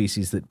these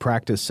species that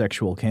practice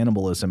sexual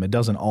cannibalism, it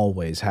doesn't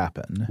always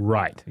happen.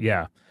 Right,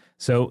 yeah.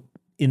 So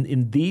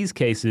in these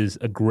cases,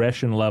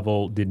 aggression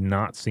level did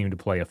not seem to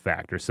play a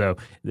factor. So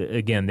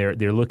again,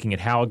 they're looking at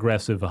how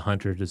aggressive a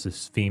hunter does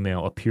this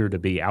female appear to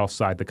be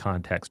outside the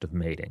context of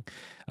mating.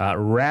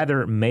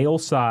 Rather, male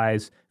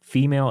size,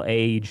 female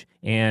age,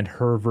 and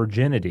her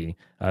virginity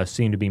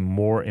seem to be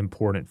more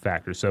important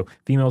factors. So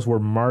females were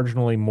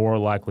marginally more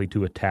likely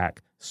to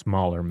attack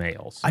smaller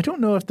males. I don't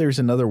know if there's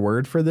another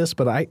word for this,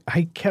 but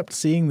I kept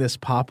seeing this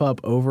pop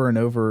up over and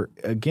over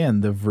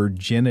again, the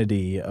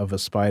virginity of a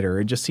spider.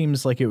 It just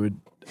seems like it would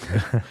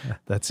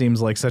 – that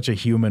seems like such a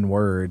human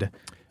word.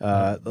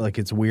 Like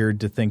it's weird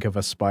to think of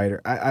a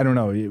spider. I don't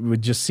know. It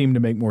would just seem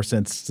to make more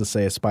sense to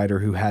say a spider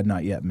who had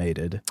not yet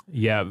mated.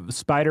 Yeah,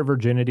 spider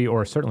virginity,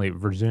 or certainly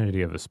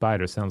virginity of a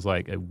spider, sounds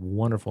like a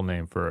wonderful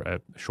name for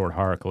a short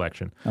horror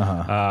collection.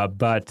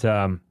 But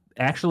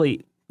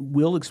actually –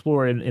 we'll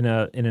explore in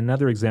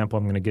another example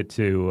I'm going to get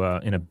to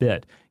in a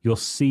bit. You'll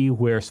see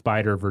where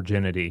spider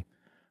virginity,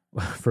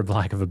 for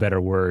lack of a better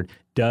word,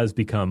 does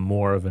become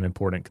more of an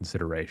important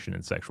consideration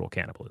in sexual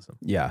cannibalism.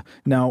 Yeah.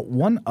 Now,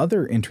 one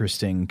other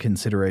interesting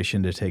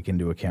consideration to take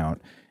into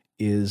account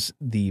is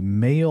the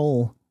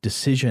male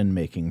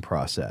decision-making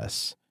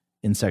process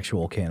in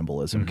sexual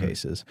cannibalism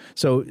cases.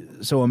 So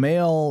a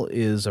male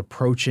is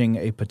approaching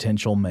a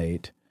potential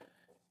mate.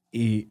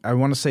 I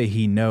want to say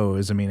he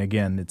knows. I mean,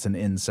 again, it's an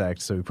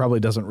insect, so he probably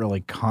doesn't really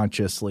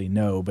consciously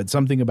know, but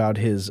something about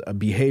his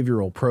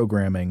behavioral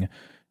programming,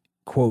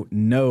 quote,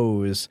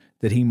 knows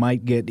that he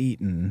might get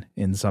eaten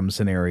in some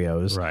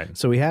scenarios. Right.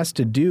 So he has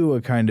to do a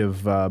kind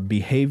of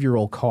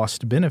behavioral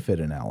cost-benefit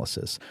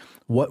analysis.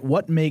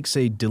 What makes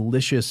a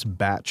delicious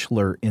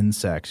bachelor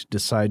insect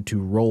decide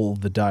to roll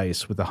the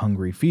dice with a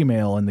hungry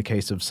female in the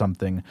case of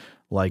something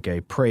like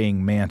a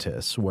praying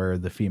mantis, where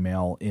the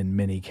female in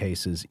many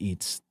cases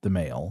eats the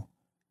male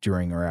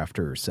during or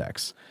after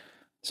sex?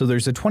 So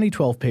there's a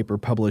 2012 paper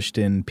published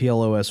in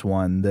PLOS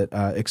One that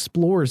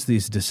explores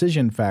these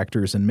decision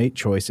factors and mate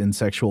choice in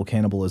sexual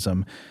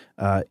cannibalism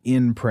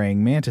in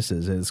praying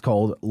mantises. And it's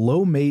called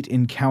Low Mate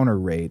Encounter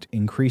Rate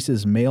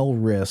Increases Male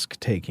Risk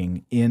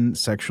Taking in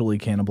Sexually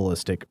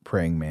Cannibalistic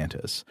Praying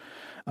Mantis.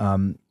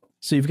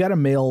 So you've got a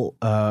male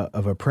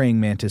of a praying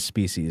mantis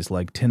species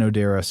like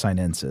Tenodera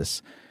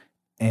sinensis.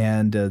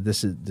 And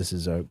this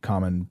is a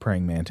common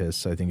praying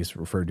mantis. I think it's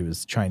referred to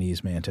as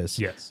Chinese mantis.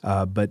 Yes.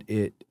 But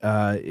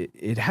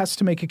it has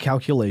to make a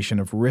calculation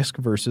of risk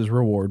versus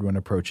reward when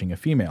approaching a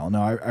female.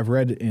 Now, I've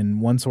read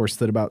in one source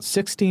that about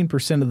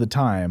 16% of the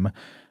time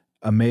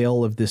a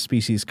male of this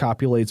species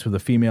copulates with a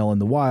female in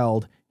the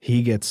wild,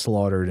 he gets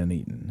slaughtered and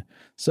eaten.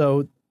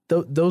 So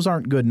those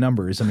aren't good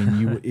numbers. I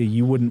mean,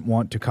 you wouldn't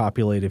want to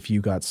copulate if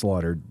you got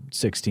slaughtered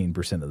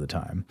 16% of the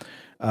time.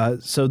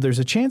 So there's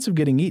a chance of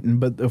getting eaten,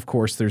 but of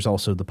course there's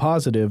also the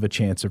positive, a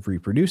chance of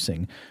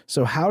reproducing.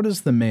 So how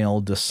does the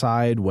male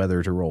decide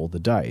whether to roll the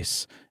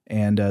dice?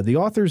 And the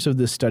authors of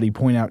this study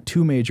point out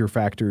two major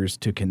factors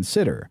to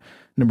consider.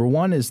 Number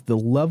one is the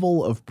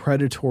level of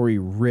predatory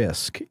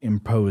risk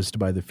imposed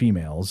by the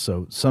females.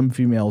 So some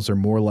females are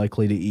more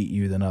likely to eat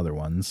you than other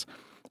ones.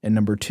 And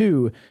number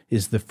two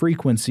is the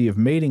frequency of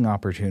mating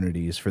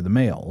opportunities for the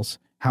males.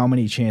 How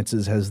many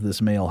chances has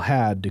this male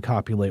had to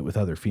copulate with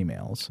other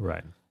females?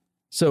 Right.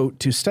 So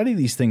to study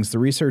these things, the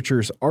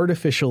researchers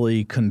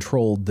artificially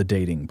controlled the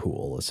dating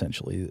pool,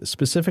 essentially.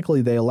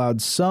 Specifically, they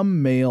allowed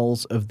some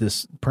males of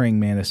this praying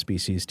mantis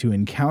species to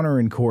encounter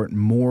and court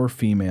more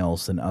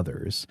females than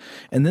others.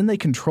 And then they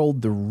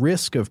controlled the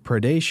risk of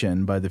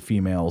predation by the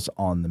females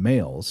on the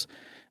males.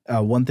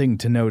 One thing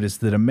to note is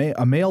that a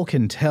male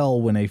can tell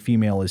when a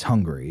female is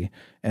hungry,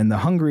 and the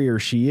hungrier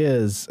she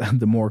is,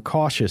 the more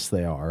cautious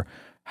they are.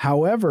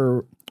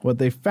 However, what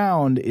they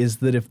found is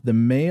that if the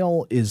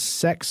male is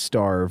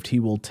sex-starved, he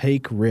will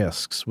take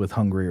risks with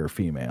hungrier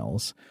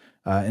females.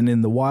 And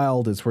in the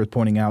wild, it's worth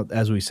pointing out,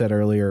 as we said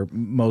earlier,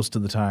 most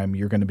of the time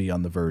you're going to be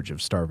on the verge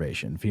of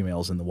starvation.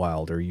 Females in the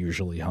wild are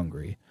usually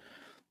hungry.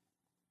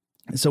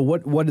 So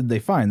what did they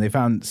find? They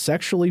found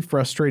sexually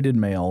frustrated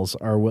males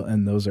are,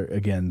 and those are,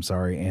 again,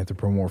 sorry,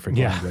 anthropomorphic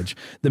language.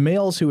 The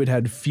males who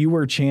had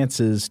fewer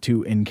chances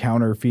to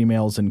encounter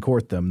females and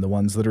court them, the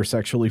ones that are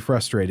sexually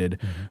frustrated,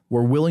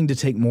 were willing to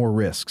take more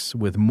risks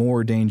with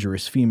more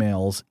dangerous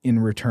females in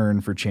return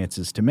for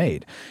chances to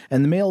mate.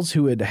 And the males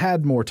who had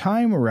had more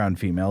time around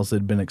females, that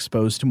had been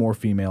exposed to more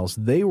females,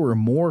 they were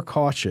more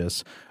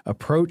cautious,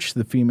 approached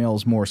the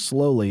females more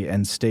slowly,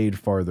 and stayed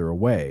farther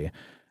away.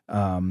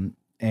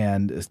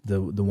 And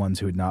the ones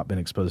who had not been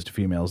exposed to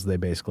females, they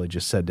basically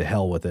just said to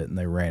hell with it, and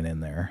they ran in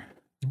there.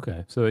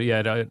 Okay. So,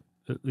 yeah,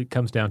 it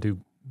comes down to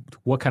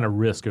what kind of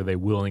risk are they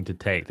willing to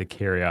take to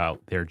carry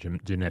out their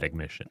genetic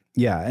mission?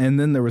 Yeah, and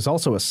then there was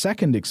also a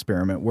second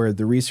experiment where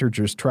the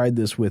researchers tried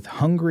this with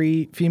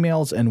hungry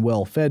females and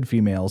well-fed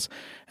females,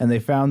 and they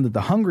found that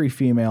the hungry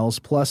females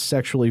plus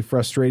sexually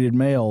frustrated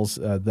males,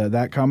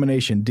 that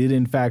combination did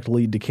in fact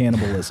lead to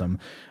cannibalism.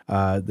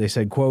 They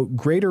said, quote,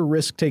 greater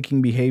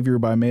risk-taking behavior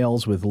by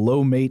males with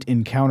low mate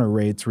encounter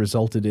rates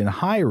resulted in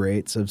high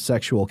rates of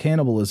sexual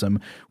cannibalism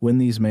when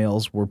these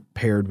males were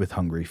paired with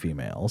hungry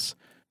females.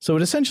 So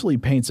it essentially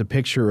paints a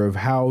picture of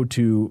how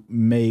to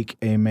make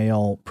a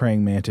male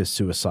praying mantis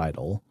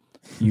suicidal.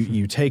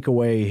 You take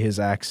away his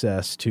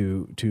access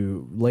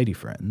to lady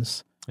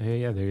friends.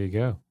 Yeah, there you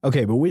go.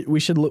 Okay, but we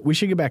should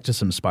get back to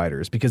some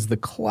spiders, because the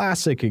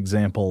classic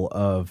example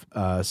of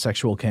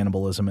sexual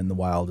cannibalism in the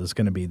wild is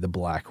going to be the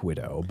black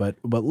widow. But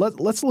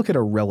let's look at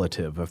a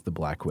relative of the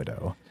black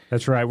widow.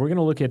 That's right. We're going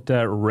to look at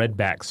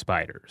redback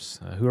spiders,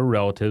 who are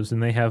relatives,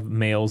 and they have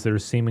males that are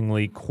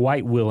seemingly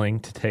quite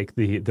willing to take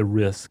the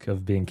risk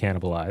of being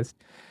cannibalized.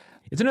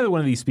 It's another one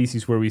of these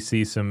species where we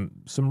see some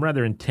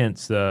rather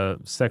intense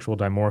sexual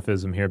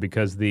dimorphism here,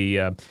 because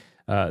the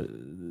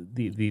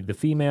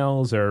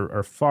females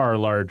are far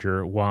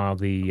larger, while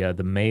the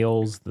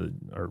males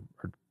are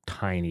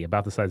tiny,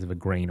 about the size of a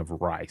grain of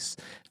rice.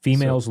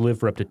 Females live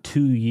for up to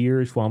 2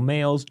 years, while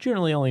males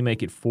generally only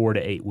make it 4 to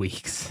 8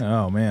 weeks.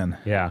 Oh man,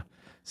 yeah.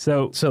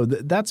 So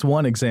that's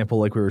one example,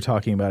 like we were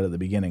talking about at the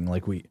beginning.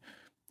 Like we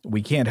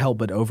can't help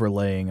but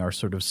overlaying our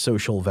sort of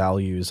social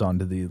values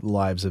onto the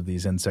lives of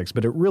these insects,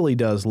 but it really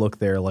does look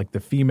there like the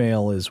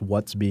female is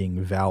what's being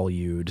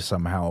valued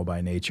somehow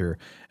by nature,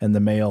 and the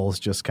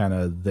male's just kind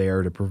of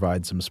there to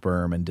provide some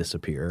sperm and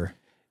disappear.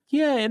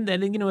 Yeah, and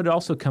then, it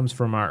also comes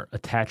from our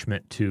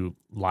attachment to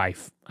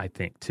life, I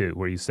think, too,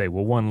 where you say,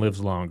 well, one lives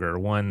longer,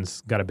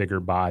 one's got a bigger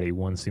body,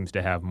 one seems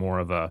to have more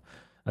of a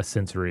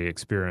sensory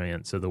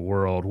experience of the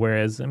world,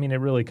 whereas, it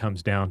really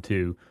comes down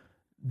to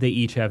they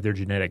each have their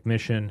genetic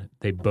mission.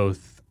 They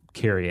both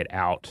carry it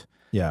out.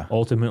 Yeah.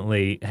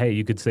 Ultimately, hey,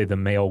 you could say the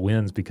male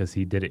wins because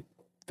he did it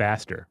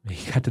faster.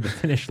 He got to the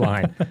finish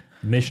line.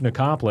 Mission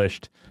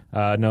accomplished.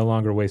 No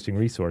longer wasting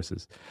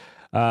resources.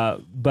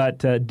 But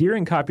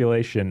during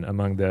copulation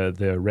among the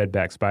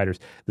redback spiders,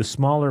 the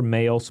smaller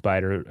male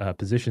spider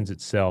positions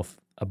itself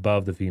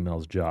above the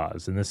female's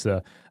jaws. And this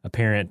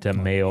apparent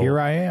male... Here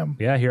I am.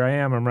 Yeah, here I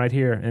am. I'm right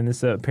here. And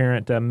this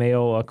apparent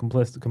male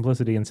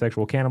complicity in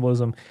sexual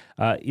cannibalism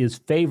is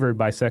favored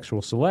by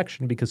sexual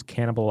selection because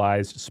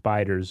cannibalized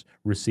spiders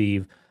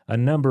receive a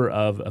number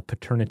of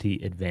paternity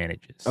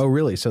advantages. Oh,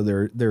 really? So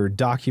there are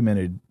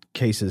documented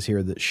cases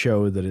here that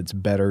show that it's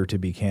better to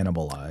be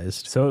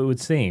cannibalized. So it would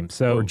seem.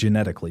 Or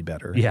genetically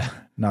better. Yeah.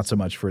 Not so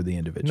much for the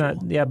individual.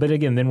 But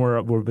again, then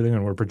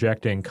we're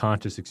projecting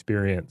conscious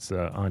experience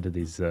onto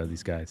these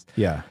guys.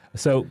 Yeah.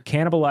 So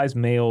cannibalized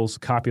males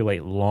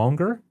copulate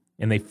longer,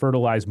 and they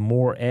fertilize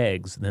more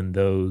eggs than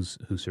those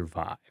who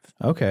survive.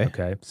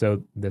 Okay.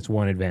 So that's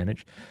one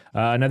advantage.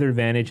 Another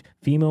advantage,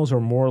 females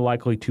are more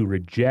likely to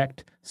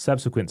reject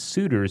subsequent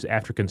suitors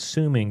after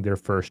consuming their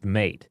first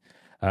mate.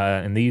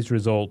 And these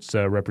results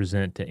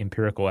represent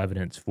empirical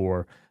evidence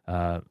for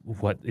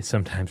what is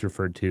sometimes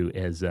referred to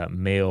as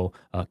male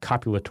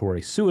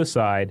copulatory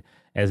suicide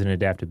as an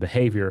adaptive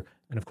behavior.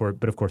 And of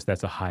course,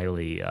 that's a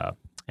highly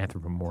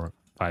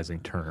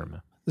anthropomorphizing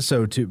term.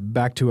 So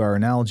back to our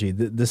analogy,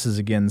 this is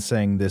again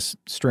saying this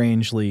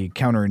strangely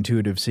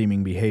counterintuitive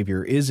seeming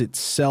behavior is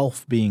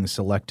itself being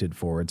selected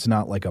for. It's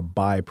not like a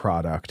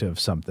byproduct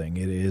of something.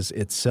 It is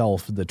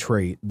itself the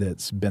trait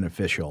that's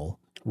beneficial.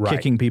 Right.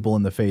 Kicking people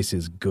in the face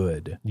is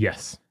good.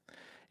 Yes.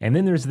 And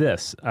then there's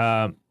this.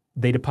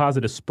 They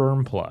deposit a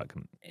sperm plug.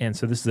 And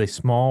so this is a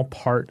small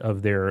part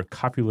of their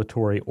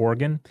copulatory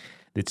organ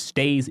that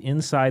stays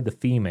inside the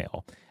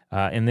female.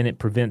 And then it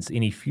prevents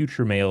any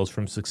future males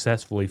from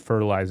successfully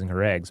fertilizing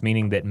her eggs,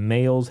 meaning that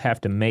males have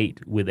to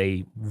mate with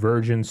a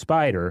virgin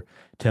spider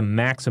to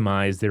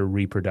maximize their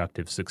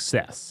reproductive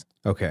success.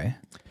 Okay.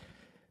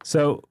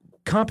 So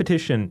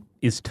competition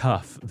is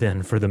tough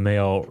then for the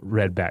male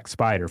redback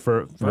spider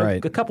for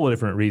right. a couple of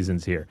different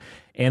reasons here.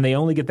 And they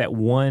only get that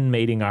one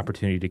mating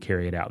opportunity to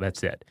carry it out.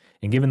 That's it.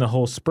 And given the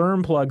whole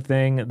sperm plug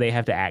thing, they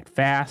have to act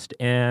fast,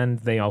 and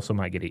they also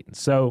might get eaten.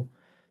 So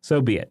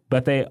be it.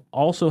 But they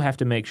also have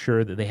to make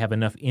sure that they have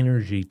enough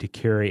energy to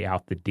carry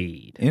out the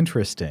deed.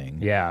 Interesting.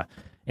 Yeah.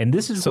 And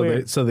this is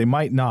where... So they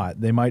might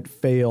not. They might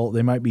fail.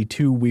 They might be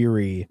too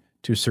weary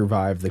to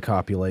survive the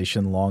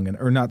copulation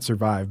or not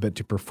survive, but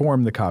to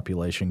perform the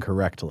copulation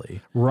correctly.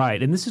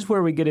 Right. And this is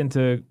where we get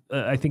into,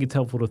 I think it's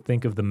helpful to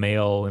think of the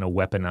male in a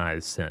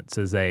weaponized sense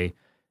as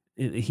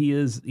he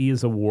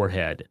is a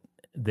warhead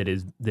that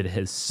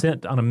has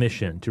sent on a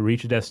mission to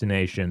reach a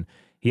destination.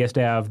 He has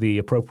to have the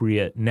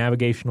appropriate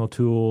navigational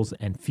tools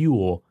and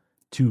fuel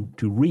to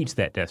reach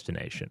that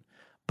destination.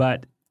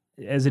 But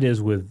as it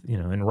is with,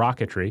 in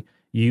rocketry,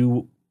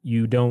 you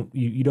don't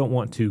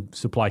want to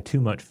supply too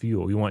much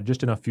fuel. You want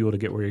just enough fuel to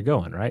get where you're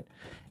going, right?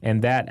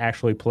 And that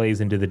actually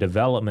plays into the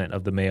development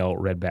of the male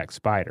redback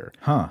spider.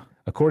 Huh.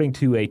 According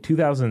to a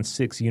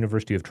 2006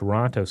 University of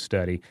Toronto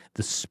study,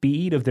 the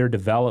speed of their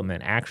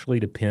development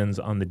actually depends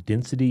on the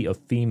density of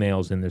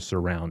females in their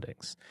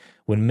surroundings.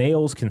 When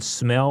males can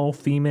smell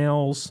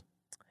females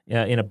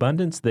in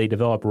abundance, they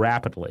develop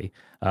rapidly,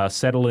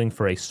 settling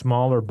for a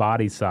smaller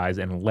body size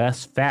and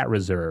less fat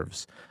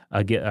reserves,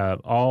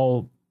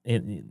 all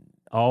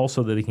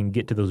so that they can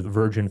get to those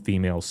virgin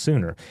females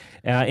sooner.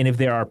 And if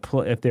there are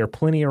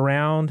plenty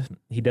around,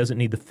 he doesn't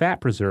need the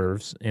fat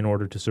preserves in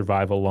order to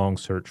survive a long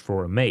search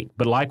for a mate.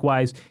 But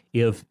likewise,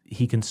 if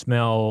he can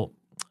smell,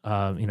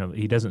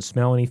 he doesn't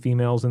smell any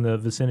females in the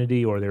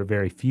vicinity, or there are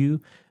very few,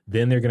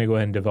 then they're going to go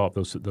ahead and develop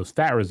those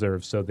fat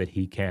reserves so that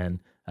he can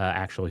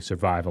actually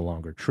survive a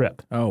longer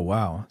trip. Oh,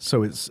 wow.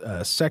 So it's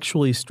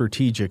sexually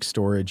strategic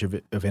storage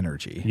of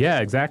energy. Yeah,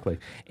 exactly.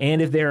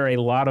 And if there are a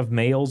lot of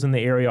males in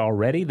the area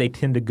already, they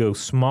tend to go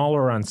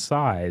smaller on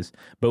size,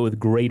 but with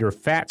greater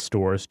fat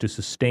stores to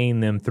sustain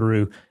them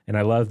through, and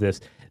I love this,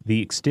 the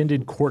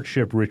extended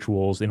courtship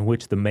rituals in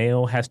which the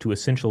male has to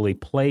essentially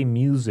play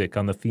music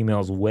on the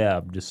female's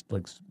web, just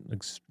like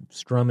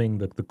strumming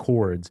the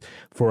chords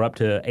for up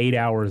to 8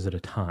 hours at a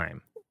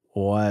time.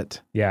 What?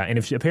 Yeah, and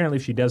if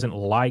she doesn't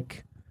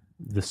like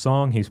the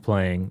song he's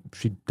playing,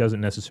 she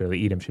doesn't necessarily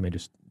eat him. She may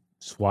just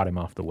swat him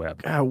off the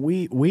web. God,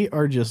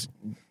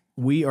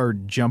 we are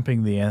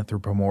jumping the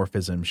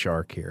anthropomorphism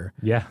shark here.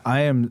 Yeah.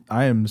 I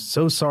am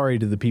so sorry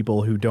to the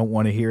people who don't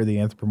want to hear the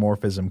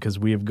anthropomorphism because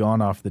we have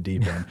gone off the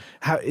deep end.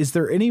 Is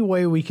there any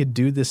way we could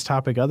do this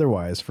topic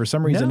otherwise? For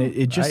some reason, No,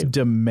 it just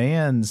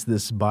demands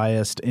this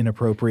biased,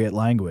 inappropriate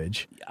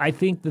language. I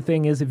think the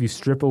thing is, if you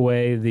strip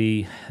away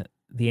the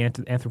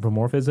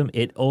anthropomorphism,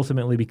 it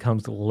ultimately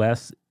becomes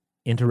less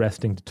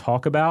interesting to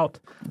talk about,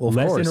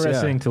 less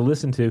interesting to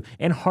listen to,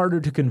 and harder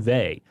to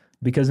convey.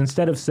 Because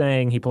instead of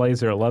saying he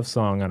plays her a love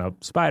song on a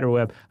spider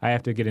web, I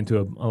have to get into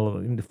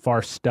a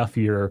far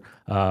stuffier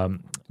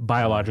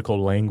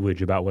biological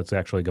language about what's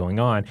actually going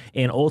on.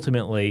 And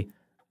ultimately,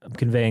 I'm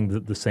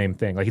conveying the same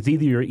thing. Like, it's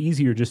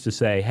easier just to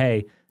say,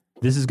 hey,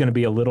 this is going to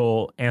be a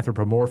little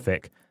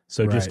anthropomorphic,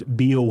 so just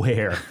be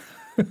aware.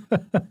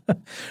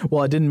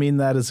 Well, I didn't mean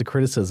that as a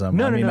criticism.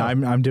 No.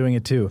 I'm doing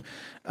it too.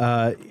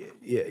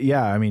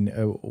 Yeah, I mean,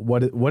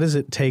 what does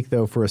it take,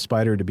 though, for a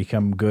spider to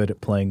become good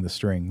at playing the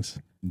strings?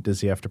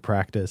 Does he have to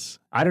practice?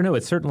 I don't know.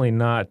 It's certainly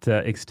not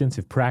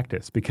extensive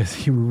practice because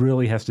he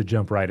really has to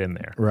jump right in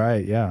there.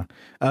 Right, yeah.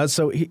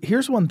 So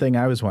here's one thing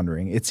I was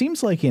wondering. It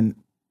seems like in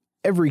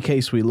every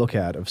case we look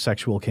at of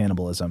sexual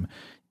cannibalism,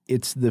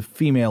 it's the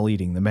female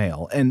eating the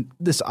male. And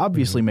this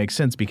obviously makes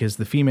sense because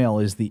the female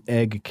is the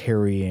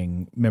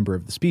egg-carrying member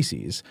of the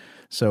species.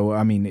 So,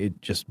 I mean,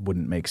 it just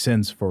wouldn't make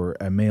sense for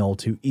a male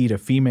to eat a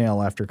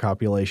female after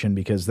copulation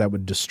because that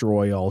would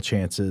destroy all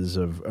chances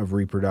of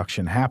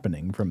reproduction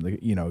happening from the,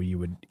 you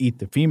would eat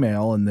the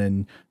female and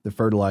then the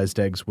fertilized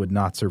eggs would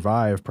not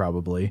survive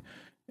probably.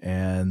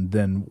 And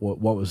then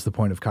what was the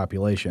point of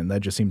copulation?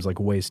 That just seems like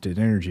wasted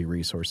energy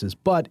resources.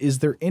 But is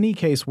there any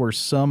case where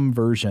some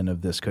version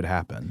of this could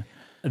happen?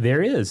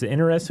 There is.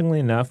 Interestingly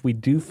enough, we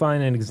do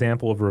find an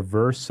example of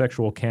reverse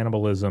sexual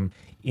cannibalism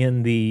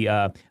in the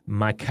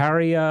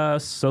Micaria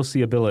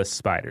sociabilis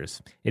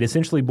spiders. It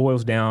essentially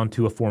boils down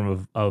to a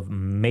form of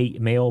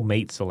male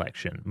mate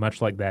selection,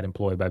 much like that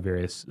employed by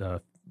various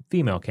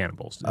female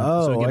cannibals.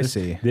 Oh, so again, I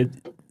see.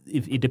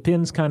 It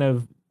depends kind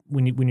of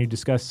when you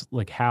discuss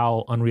like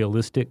how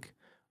unrealistic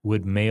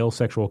would male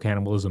sexual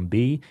cannibalism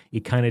be,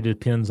 it kind of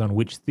depends on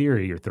which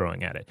theory you're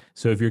throwing at it.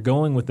 So if you're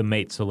going with the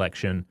mate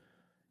selection,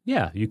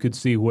 yeah, you could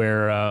see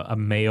where a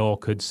male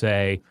could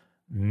say,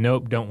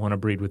 nope, don't want to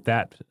breed with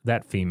that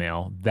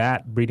female.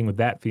 That breeding with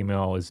that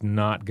female is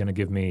not going to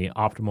give me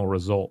optimal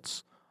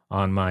results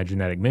on my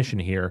genetic mission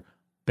here.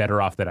 Better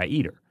off that I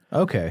eat her.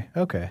 Okay.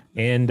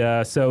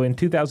 And so in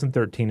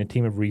 2013, a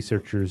team of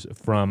researchers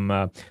from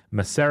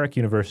Masaryk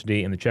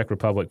University in the Czech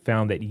Republic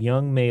found that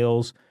young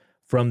males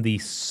from the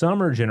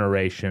summer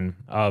generation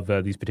of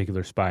these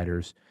particular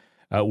spiders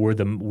were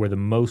the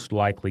most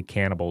likely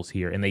cannibals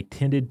here, and they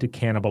tended to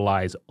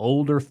cannibalize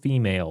older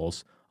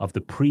females of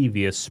the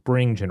previous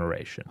spring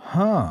generation.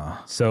 Huh.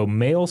 So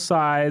male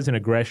size and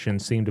aggression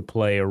seem to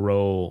play a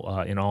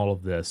role in all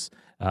of this,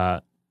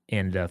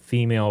 and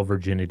female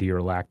virginity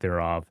or lack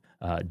thereof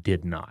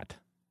did not.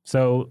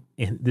 So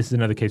this is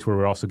another case where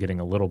we're also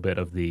getting a little bit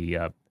of the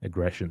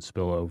aggression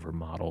spillover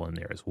model in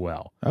there as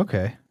well.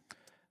 Okay.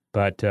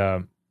 But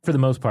for the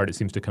most part, it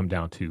seems to come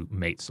down to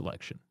mate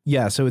selection.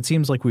 Yeah, so it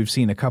seems like we've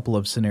seen a couple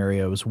of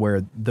scenarios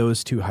where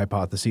those two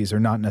hypotheses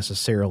are not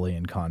necessarily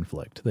in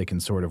conflict. They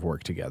can sort of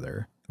work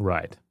together.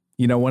 Right.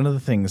 One of the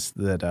things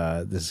that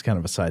this is kind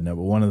of a side note,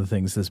 but one of the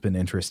things that's been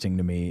interesting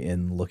to me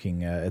in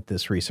looking at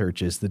this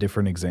research is the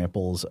different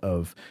examples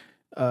of,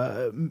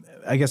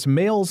 I guess,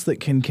 males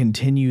that can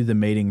continue the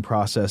mating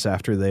process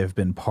after they have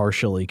been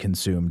partially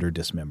consumed or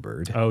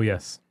dismembered. Oh,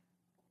 yes.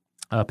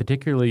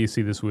 Particularly, you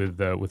see this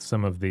with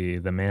some of the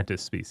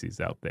mantis species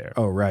out there.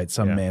 Oh, right.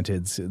 Some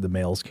mantids, the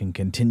males can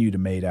continue to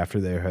mate after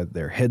they had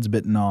their heads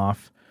bitten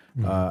off.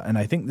 And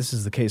I think this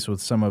is the case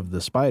with some of the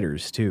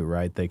spiders too,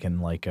 right? They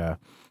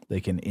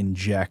can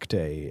inject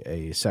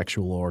a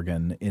sexual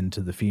organ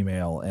into the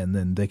female, and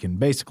then they can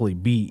basically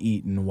be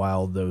eaten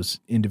while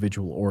those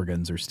individual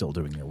organs are still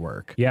doing their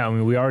work. Yeah, I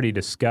mean, we already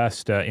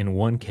discussed in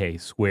one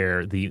case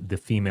where the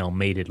female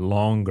mated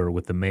longer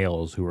with the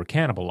males who were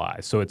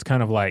cannibalized. So it's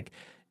kind of like,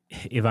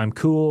 if I'm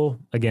cool,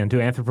 again, to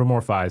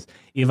anthropomorphize,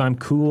 if I'm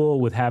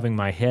cool with having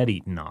my head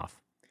eaten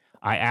off,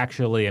 I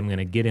actually am going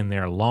to get in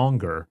there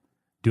longer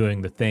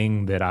doing the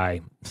thing that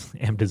I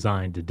am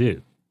designed to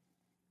do.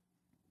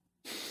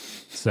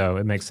 So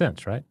it makes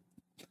sense, right?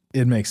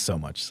 It makes so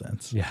much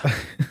sense. Yeah.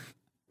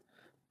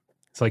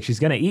 It's like she's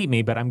going to eat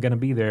me, but I'm going to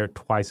be there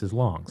twice as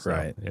long. So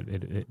right.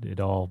 It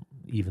all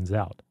evens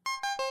out.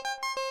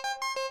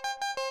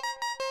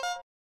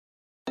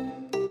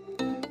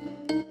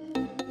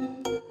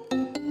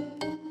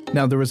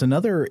 Now, there was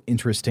another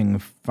interesting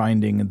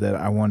finding that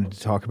I wanted to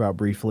talk about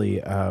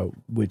briefly,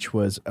 which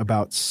was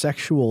about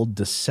sexual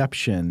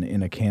deception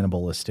in a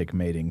cannibalistic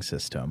mating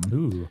system.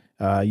 Ooh.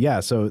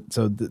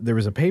 There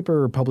was a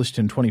paper published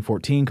in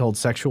 2014 called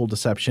Sexual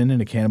Deception in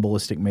a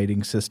Cannibalistic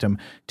Mating System,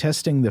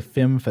 testing the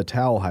femme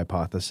fatale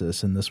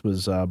hypothesis. And this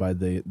was by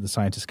the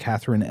scientist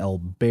Catherine L.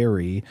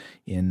 Berry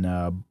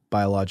in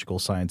Biological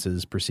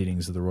Sciences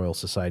Proceedings of the Royal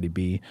Society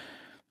B.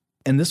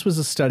 And this was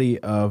a study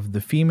of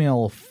the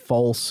female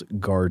false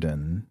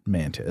garden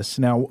mantis.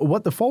 Now,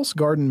 what the false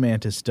garden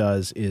mantis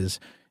does is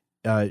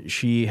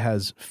she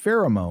has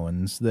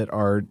pheromones that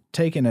are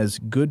taken as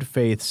good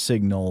faith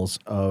signals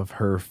of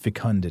her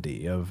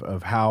fecundity,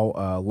 of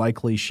how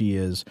likely she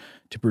is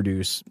to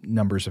produce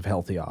numbers of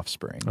healthy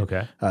offspring.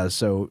 Okay.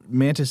 So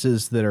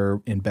mantises that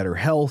are in better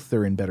health,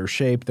 they're in better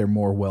shape, they're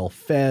more well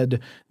fed.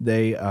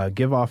 They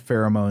give off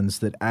pheromones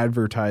that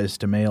advertise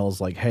to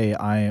males like, "Hey,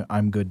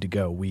 I'm good to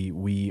go.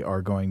 We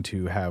are going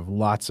to have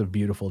lots of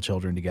beautiful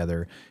children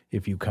together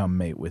if you come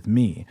mate with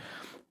me."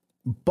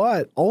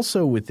 But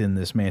also within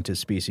this mantis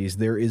species,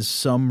 there is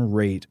some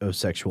rate of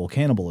sexual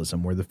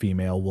cannibalism where the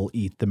female will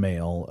eat the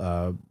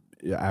male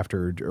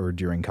after or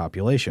during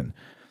copulation.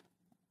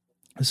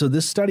 So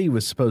this study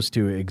was supposed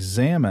to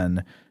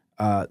examine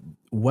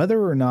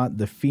whether or not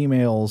the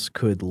females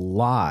could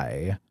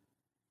lie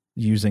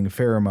using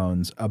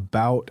pheromones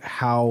about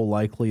how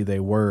likely they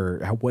were,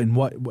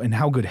 and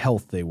how good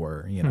health they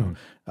were,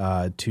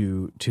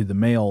 to the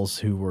males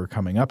who were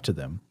coming up to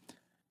them.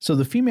 So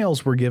the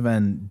females were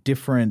given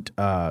different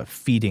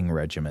feeding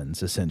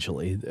regimens,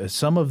 essentially.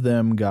 Some of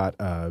them got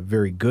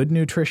very good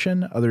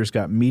nutrition, others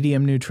got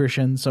medium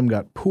nutrition, some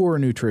got poor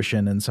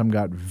nutrition, and some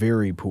got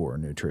very poor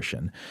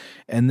nutrition.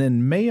 And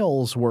then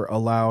males were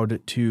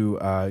allowed to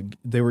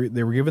they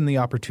were given the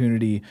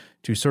opportunity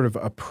to sort of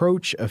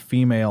approach a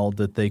female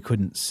that they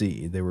couldn't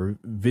see. They were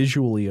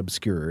visually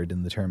obscured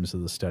in the terms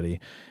of the study.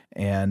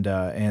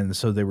 And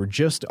so they were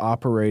just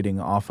operating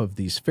off of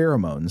these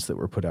pheromones that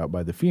were put out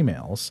by the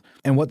females.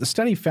 And what the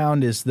study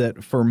found is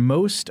that for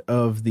most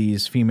of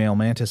these female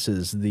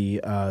mantises, the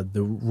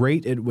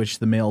rate at which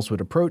the males would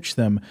approach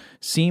them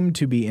seemed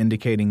to be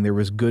indicating there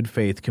was good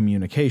faith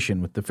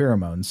communication with the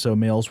pheromones. So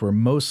males were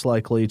most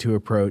likely to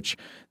approach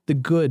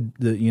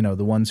the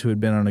ones who had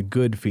been on a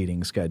good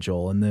feeding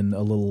schedule, and then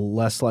a little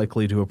less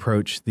likely to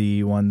approach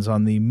the ones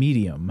on the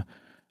medium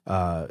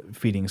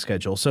feeding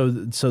schedule. So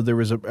there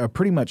was a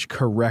pretty much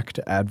correct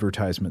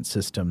advertisement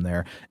system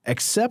there,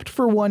 except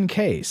for one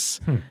case.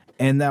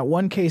 And that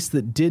one case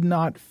that did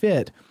not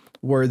fit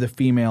were the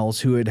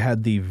females who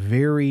had the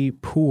very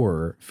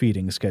poor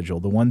feeding schedule,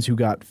 the ones who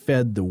got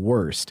fed the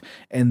worst.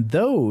 And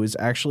those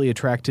actually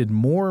attracted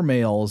more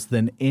males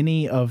than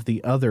any of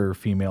the other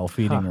female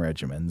feeding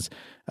regimens,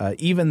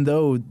 even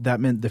though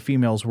that meant the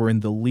females were in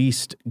the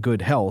least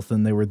good health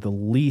and they were the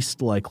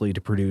least likely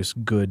to produce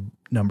good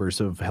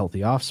numbers of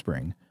healthy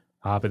offspring.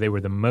 But they were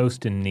the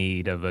most in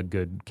need of a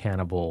good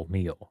cannibal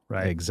meal,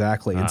 right?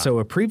 Exactly. And so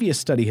a previous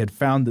study had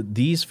found that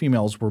these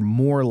females were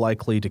more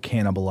likely to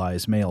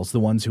cannibalize males, the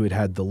ones who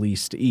had the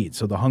least to eat.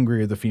 So the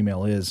hungrier the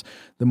female is,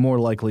 the more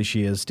likely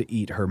she is to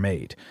eat her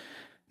mate.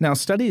 Now,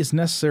 studies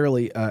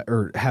necessarily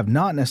have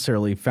not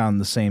necessarily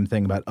found the same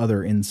thing about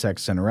other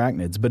insects and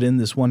arachnids, but in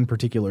this one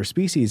particular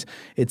species,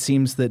 it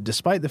seems that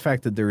despite the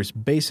fact that there's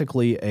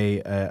basically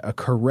a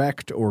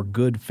correct or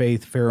good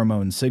faith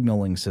pheromone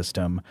signaling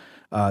system,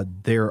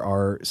 there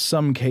are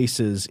some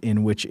cases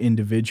in which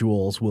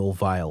individuals will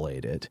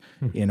violate it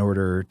in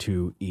order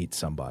to eat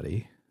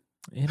somebody.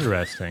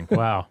 Interesting.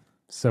 Wow.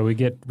 So we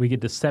get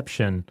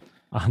deception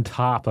on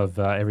top of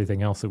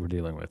everything else that we're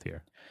dealing with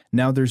here.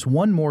 Now, there's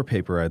one more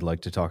paper I'd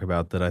like to talk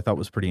about that I thought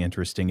was pretty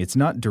interesting. It's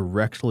not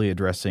directly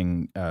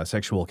addressing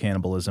sexual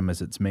cannibalism as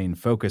its main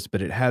focus,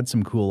 but it had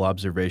some cool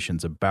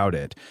observations about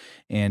it.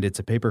 And it's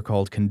a paper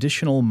called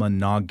Conditional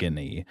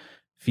Monogamy: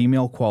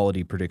 Female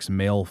Quality Predicts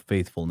Male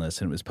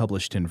Faithfulness, and it was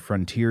published in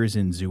Frontiers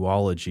in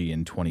Zoology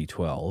in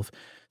 2012.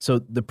 So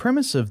the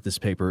premise of this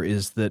paper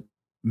is that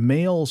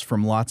males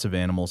from lots of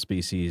animal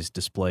species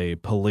display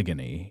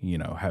polygyny,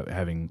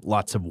 having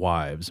lots of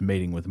wives,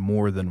 mating with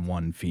more than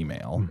one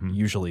female,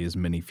 usually as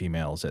many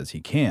females as he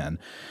can.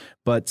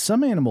 But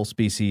some animal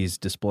species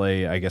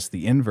display, I guess,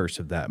 the inverse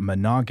of that,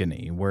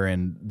 monogamy,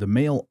 wherein the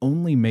male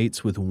only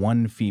mates with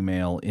one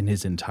female in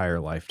his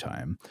entire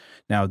lifetime.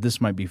 Now, this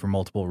might be for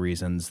multiple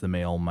reasons. The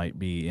male might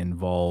be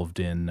involved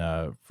in,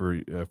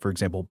 for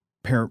example,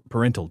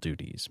 parental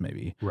duties,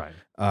 maybe. Right.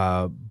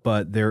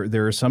 But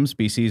there are some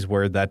species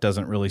where that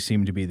doesn't really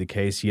seem to be the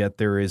case, yet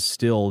there is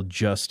still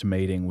just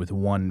mating with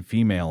one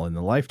female in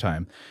the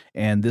lifetime.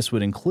 And this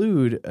would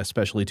include,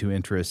 especially to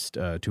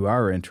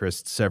our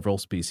interest, several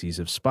species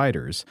of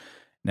spiders.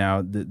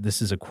 Now,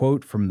 this is a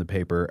quote from the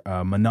paper.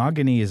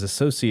 Monogamy is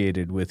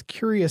associated with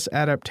curious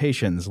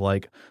adaptations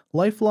like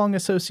lifelong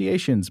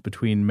associations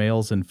between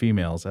males and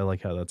females. I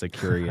like how that's a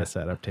curious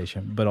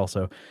adaptation, but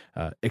also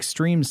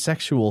extreme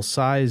sexual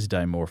size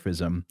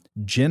dimorphism,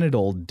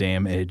 genital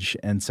damage,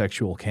 and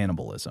sexual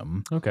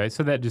cannibalism. Okay,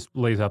 so that just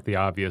lays out the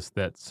obvious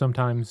that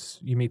sometimes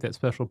you meet that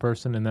special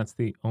person and that's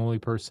the only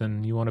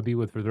person you want to be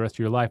with for the rest of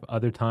your life.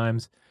 Other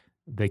times,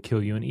 they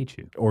kill you and eat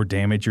you. Or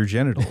damage your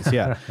genitals,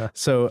 yeah.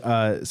 So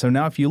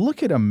now if you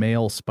look at a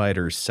male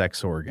spider's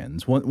sex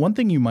organs, one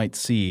thing you might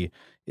see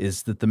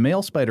is that the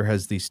male spider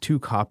has these two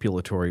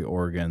copulatory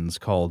organs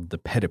called the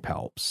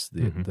pedipalps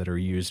that are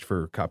used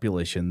for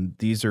copulation.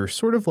 These are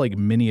sort of like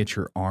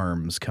miniature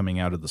arms coming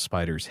out of the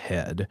spider's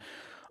head.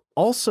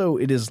 Also,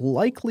 it is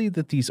likely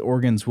that these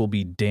organs will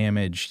be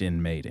damaged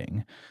in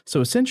mating. So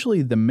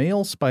essentially, the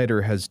male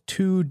spider has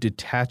two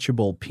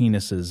detachable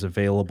penises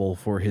available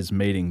for his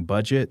mating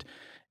budget,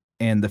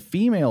 and the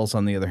females,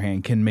 on the other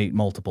hand, can mate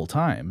multiple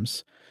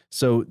times.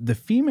 So the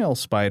female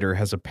spider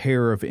has a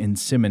pair of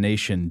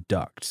insemination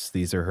ducts.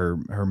 These are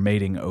her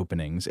mating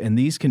openings, and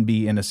these can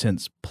be, in a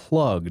sense,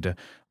 plugged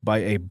by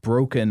a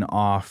broken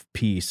off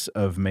piece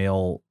of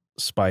male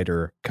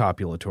spider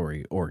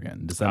copulatory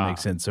organ. Does that make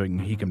sense? So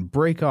he can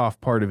break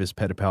off part of his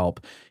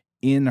pedipalp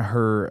in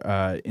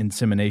her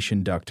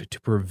insemination duct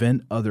to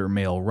prevent other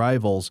male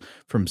rivals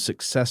from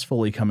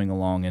successfully coming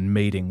along and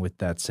mating with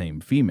that same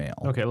female.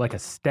 Okay, like a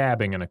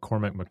stabbing in a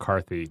Cormac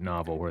McCarthy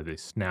novel where they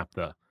snap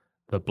the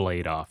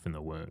blade off in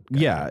the wound.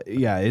 Yeah.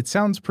 It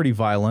sounds pretty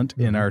violent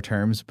in our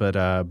terms, but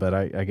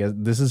I guess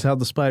this is how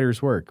the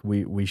spiders work.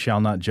 We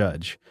shall not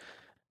judge.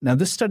 Now,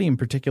 this study in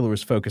particular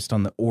was focused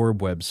on the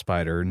orb-web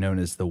spider known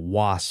as the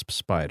wasp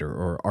spider,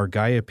 or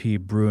Argiope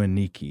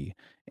bruinicki,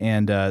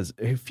 and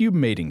a few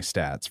mating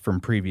stats from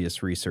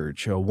previous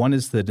research. One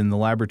is that in the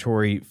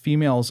laboratory,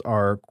 females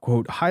are,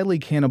 quote, highly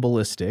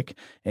cannibalistic,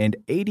 and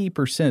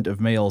 80% of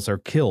males are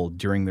killed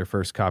during their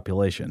first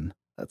copulation.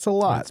 That's a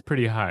lot. That's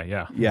pretty high,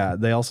 yeah. Yeah,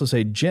 they also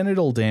say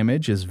genital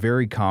damage is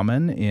very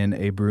common in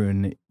a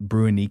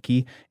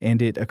bruinicki,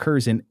 and it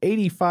occurs in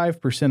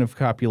 85% of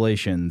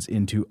copulations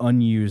into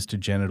unused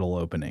genital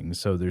openings.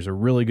 So there's a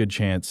really good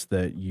chance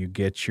that you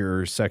get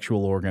your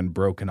sexual organ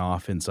broken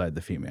off inside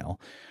the female.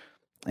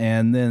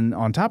 And then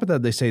on top of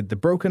that, they say the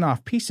broken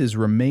off pieces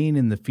remain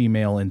in the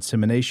female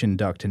insemination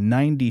duct in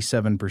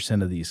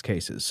 97% of these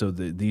cases. So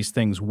these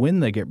things,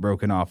 when they get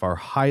broken off, are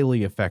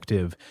highly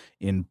effective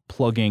in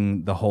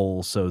plugging the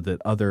hole so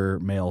that other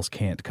males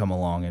can't come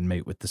along and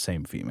mate with the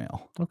same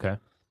female. Okay.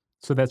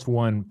 So that's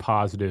one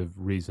positive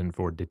reason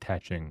for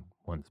detaching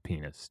one's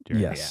penis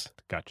during the act.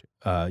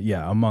 Gotcha.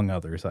 Yeah, among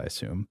others, I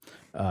assume.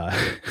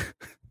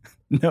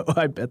 No,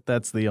 I bet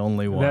that's the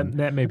only one.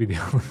 That may be the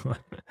only one.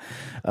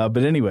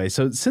 But anyway,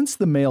 so since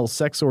the male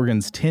sex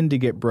organs tend to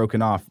get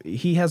broken off,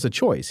 he has a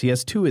choice. He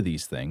has two of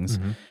these things,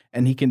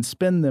 and he can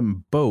spend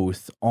them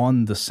both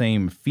on the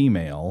same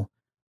female.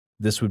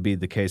 This would be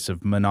the case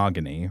of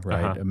monogamy,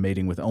 right?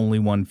 Mating with only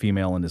one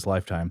female in his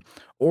lifetime.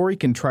 Or he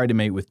can try to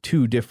mate with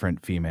two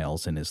different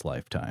females in his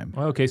lifetime.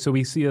 Okay, so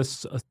we see a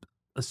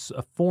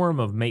form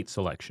of mate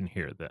selection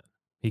here then.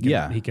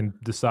 He can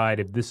decide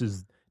if this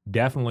is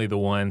definitely the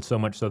one, so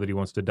much so that he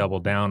wants to double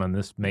down on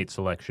this mate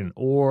selection,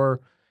 or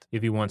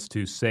if he wants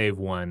to save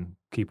one,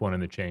 keep one in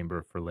the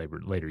chamber for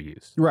later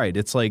use. Right.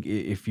 It's like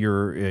if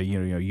you're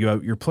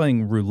you're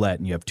playing roulette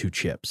and you have two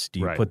chips. Do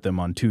you put them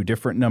on two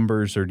different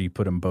numbers, or do you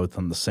put them both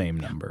on the same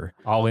number?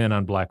 All in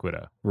on Black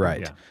Widow.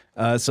 Right.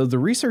 Yeah. So the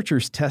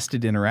researchers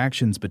tested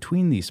interactions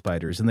between these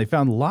spiders, and they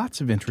found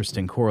lots of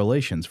interesting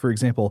correlations. For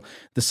example,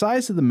 the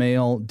size of the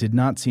male did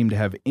not seem to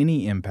have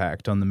any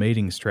impact on the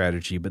mating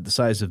strategy, but the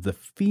size of the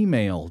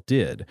female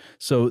did.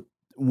 So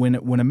when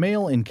a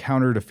male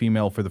encountered a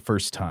female for the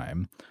first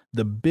time,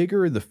 the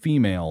bigger the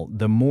female,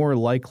 the more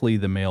likely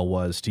the male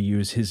was to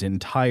use his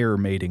entire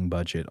mating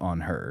budget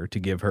on her to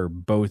give her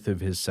both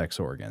of his sex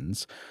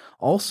organs.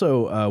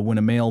 Also, when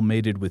a male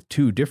mated with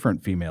two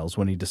different females,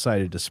 when he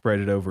decided to spread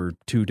it over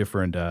two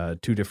different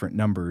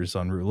numbers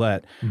on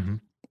roulette,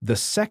 the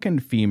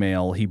second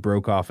female he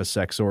broke off a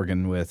sex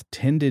organ with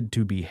tended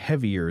to be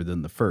heavier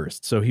than the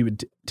first. So he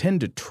would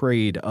tend to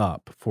trade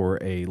up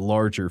for a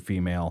larger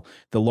female.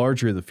 The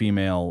larger the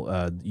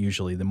female,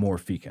 usually the more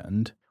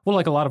fecund. Well,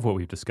 like a lot of what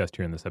we've discussed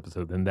here in this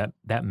episode, then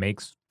that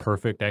makes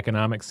perfect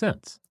economic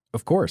sense.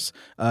 Of course.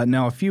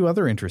 Now, a few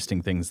other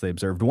interesting things they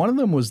observed. One of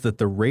them was that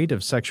the rate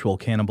of sexual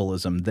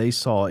cannibalism they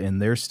saw in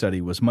their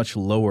study was much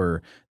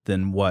lower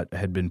than what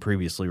had been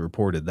previously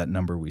reported, that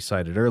number we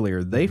cited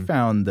earlier. They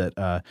found that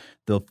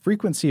the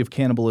frequency of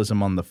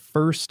cannibalism on the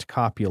first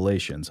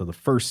copulation, so the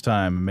first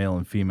time a male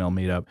and female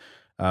meet up,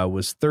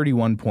 was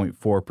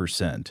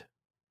 31.4%.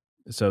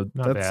 So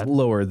Not that's bad.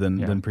 lower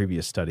than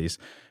previous studies.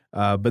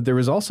 But there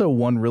was also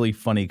one really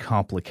funny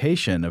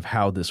complication of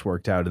how this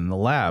worked out in the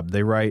lab.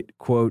 They write,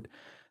 quote,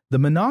 the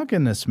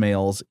monogamous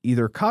males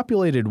either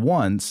copulated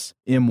once,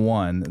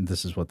 M1, and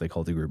this is what they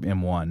call the group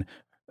M1,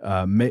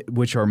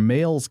 which are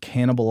males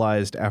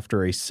cannibalized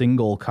after a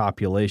single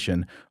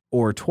copulation,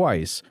 or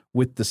twice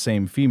with the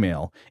same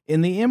female.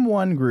 In the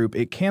M1 group,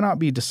 it cannot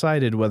be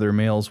decided whether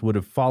males would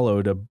have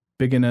followed a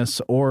bigamous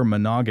or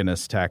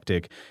monogamous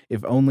tactic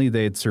if only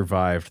they'd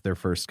survived their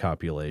first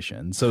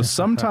copulation. So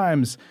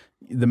sometimes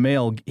the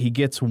male, he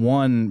gets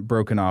one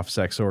broken off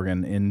sex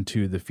organ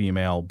into the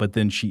female, but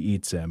then she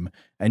eats him.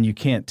 And you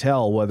can't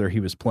tell whether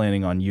he was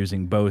planning on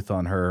using both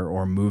on her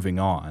or moving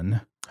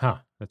on. Huh.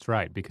 That's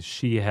right, because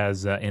she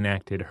has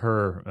enacted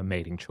her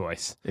mating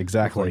choice.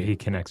 Exactly. Before he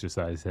can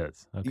exercise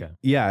his. Okay.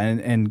 Yeah,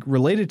 and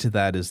related to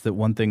that is that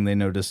one thing they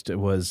noticed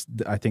was,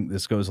 I think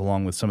this goes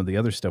along with some of the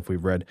other stuff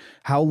we've read,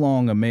 how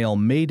long a male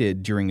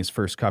mated during his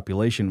first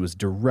copulation was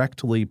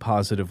directly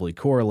positively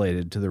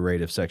correlated to the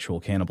rate of sexual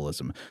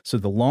cannibalism. So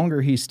the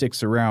longer he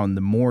sticks around,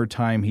 the more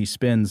time he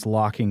spends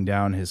locking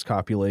down his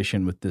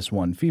copulation with this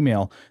one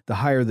female, the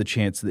higher the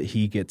chance that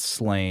he gets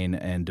slain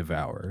and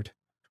devoured.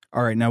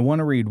 All right, now I want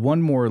to read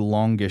one more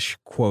longish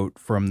quote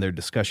from their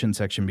discussion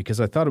section because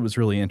I thought it was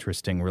really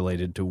interesting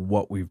related to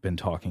what we've been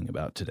talking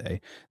about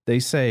today. They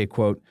say,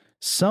 quote,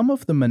 "Some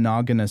of the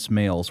monogamous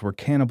males were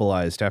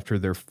cannibalized after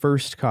their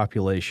first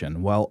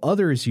copulation, while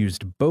others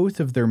used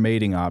both of their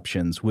mating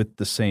options with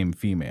the same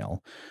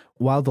female.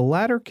 While the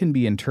latter can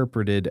be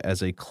interpreted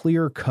as a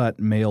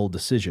clear-cut male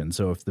decision,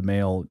 so if the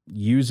male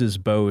uses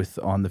both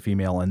on the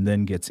female and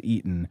then gets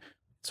eaten,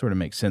 it sort of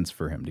makes sense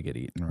for him to get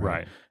eaten,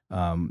 right?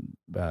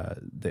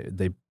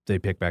 They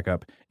pick back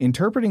up.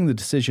 Interpreting the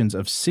decisions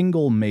of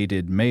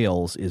single-mated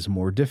males is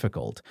more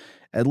difficult.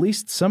 At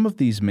least some of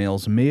these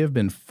males may have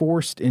been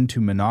forced into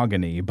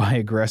monogamy by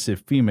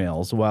aggressive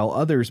females, while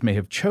others may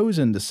have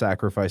chosen to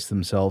sacrifice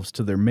themselves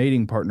to their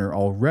mating partner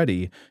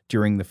already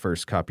during the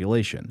first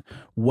copulation.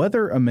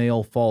 Whether a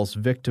male falls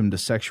victim to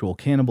sexual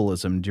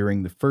cannibalism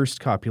during the first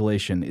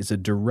copulation is a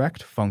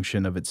direct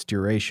function of its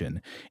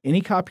duration. Any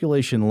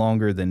copulation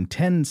longer than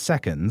 10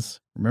 seconds,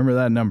 remember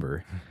that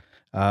number,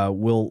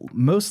 will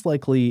most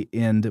likely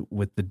end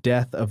with the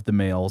death of the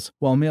males,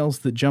 while males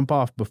that jump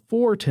off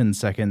before 10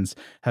 seconds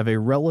have a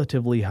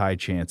relatively high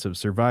chance of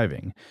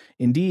surviving.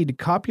 Indeed,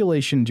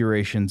 copulation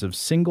durations of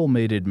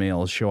single-mated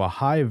males show a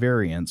high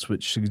variance,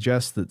 which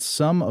suggests that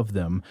some of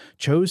them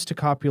chose to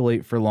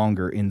copulate for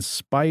longer in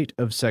spite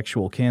of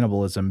sexual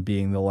cannibalism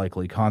being the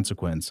likely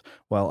consequence,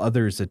 while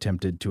others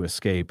attempted to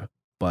escape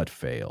but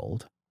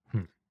failed."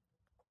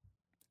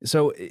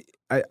 So,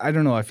 I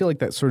don't know, I feel like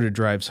that sort of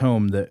drives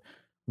home that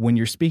when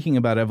you're speaking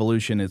about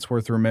evolution, it's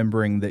worth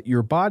remembering that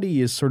your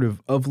body is sort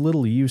of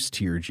little use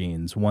to your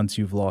genes once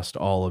you've lost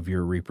all of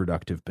your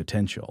reproductive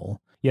potential.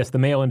 Yes, the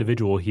male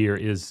individual here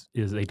is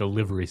a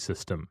delivery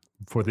system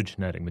for the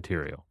genetic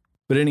material.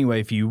 But anyway,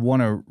 if you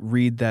want to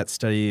read that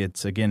study,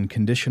 it's, again,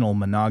 Conditional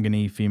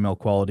Monogamy, Female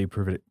Quality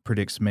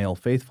Predicts Male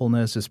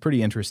Faithfulness. It's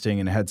pretty interesting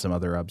and it had some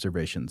other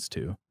observations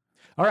too.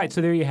 All right,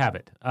 so there you have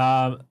it.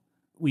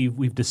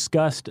 We've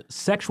discussed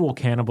sexual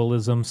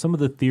cannibalism, some of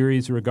the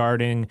theories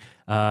regarding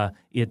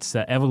its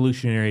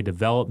evolutionary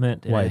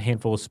development in a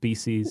handful of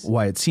species.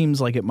 Why it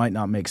seems like it might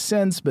not make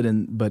sense, but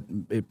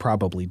it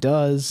probably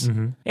does.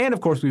 Mm-hmm. And,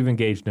 of course, we've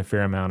engaged in a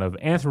fair amount of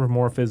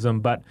anthropomorphism,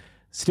 but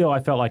still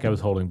I felt like I was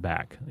holding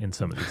back in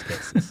some of these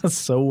cases.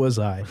 So was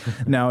I.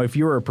 Now, if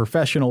you're a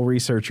professional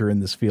researcher in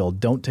this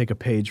field, don't take a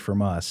page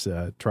from us.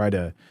 Try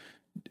to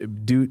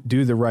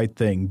do the right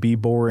thing. Be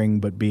boring,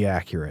 but be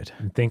accurate.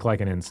 And think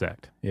like an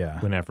insect. Yeah.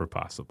 Whenever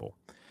possible.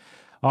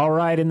 All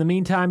right. In the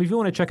meantime, if you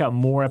want to check out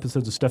more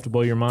episodes of Stuff to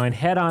Blow Your Mind,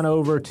 head on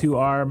over to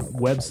our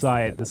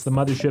website. It's the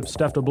mothership,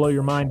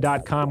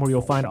 stufftoblowyourmind.com, where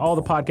you'll find all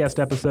the podcast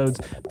episodes,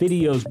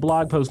 videos,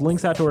 blog posts,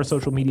 links out to our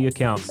social media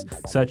accounts,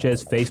 such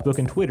as Facebook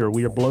and Twitter.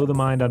 We are Blow the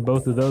Mind on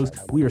both of those.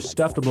 We are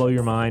Stuff to Blow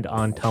Your Mind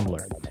on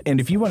Tumblr. And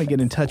if you want to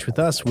get in touch with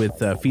us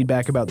with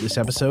feedback about this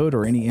episode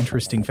or any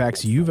interesting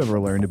facts you've ever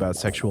learned about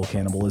sexual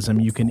cannibalism,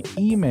 you can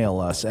email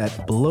us at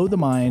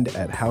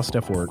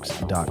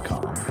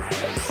blowthemind@howstuffworks.com.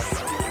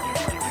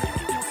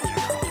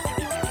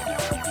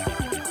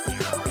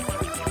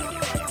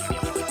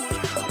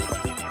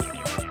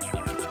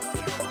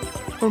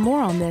 For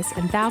more on this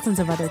and thousands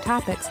of other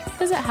topics,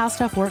 visit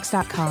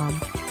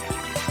howstuffworks.com.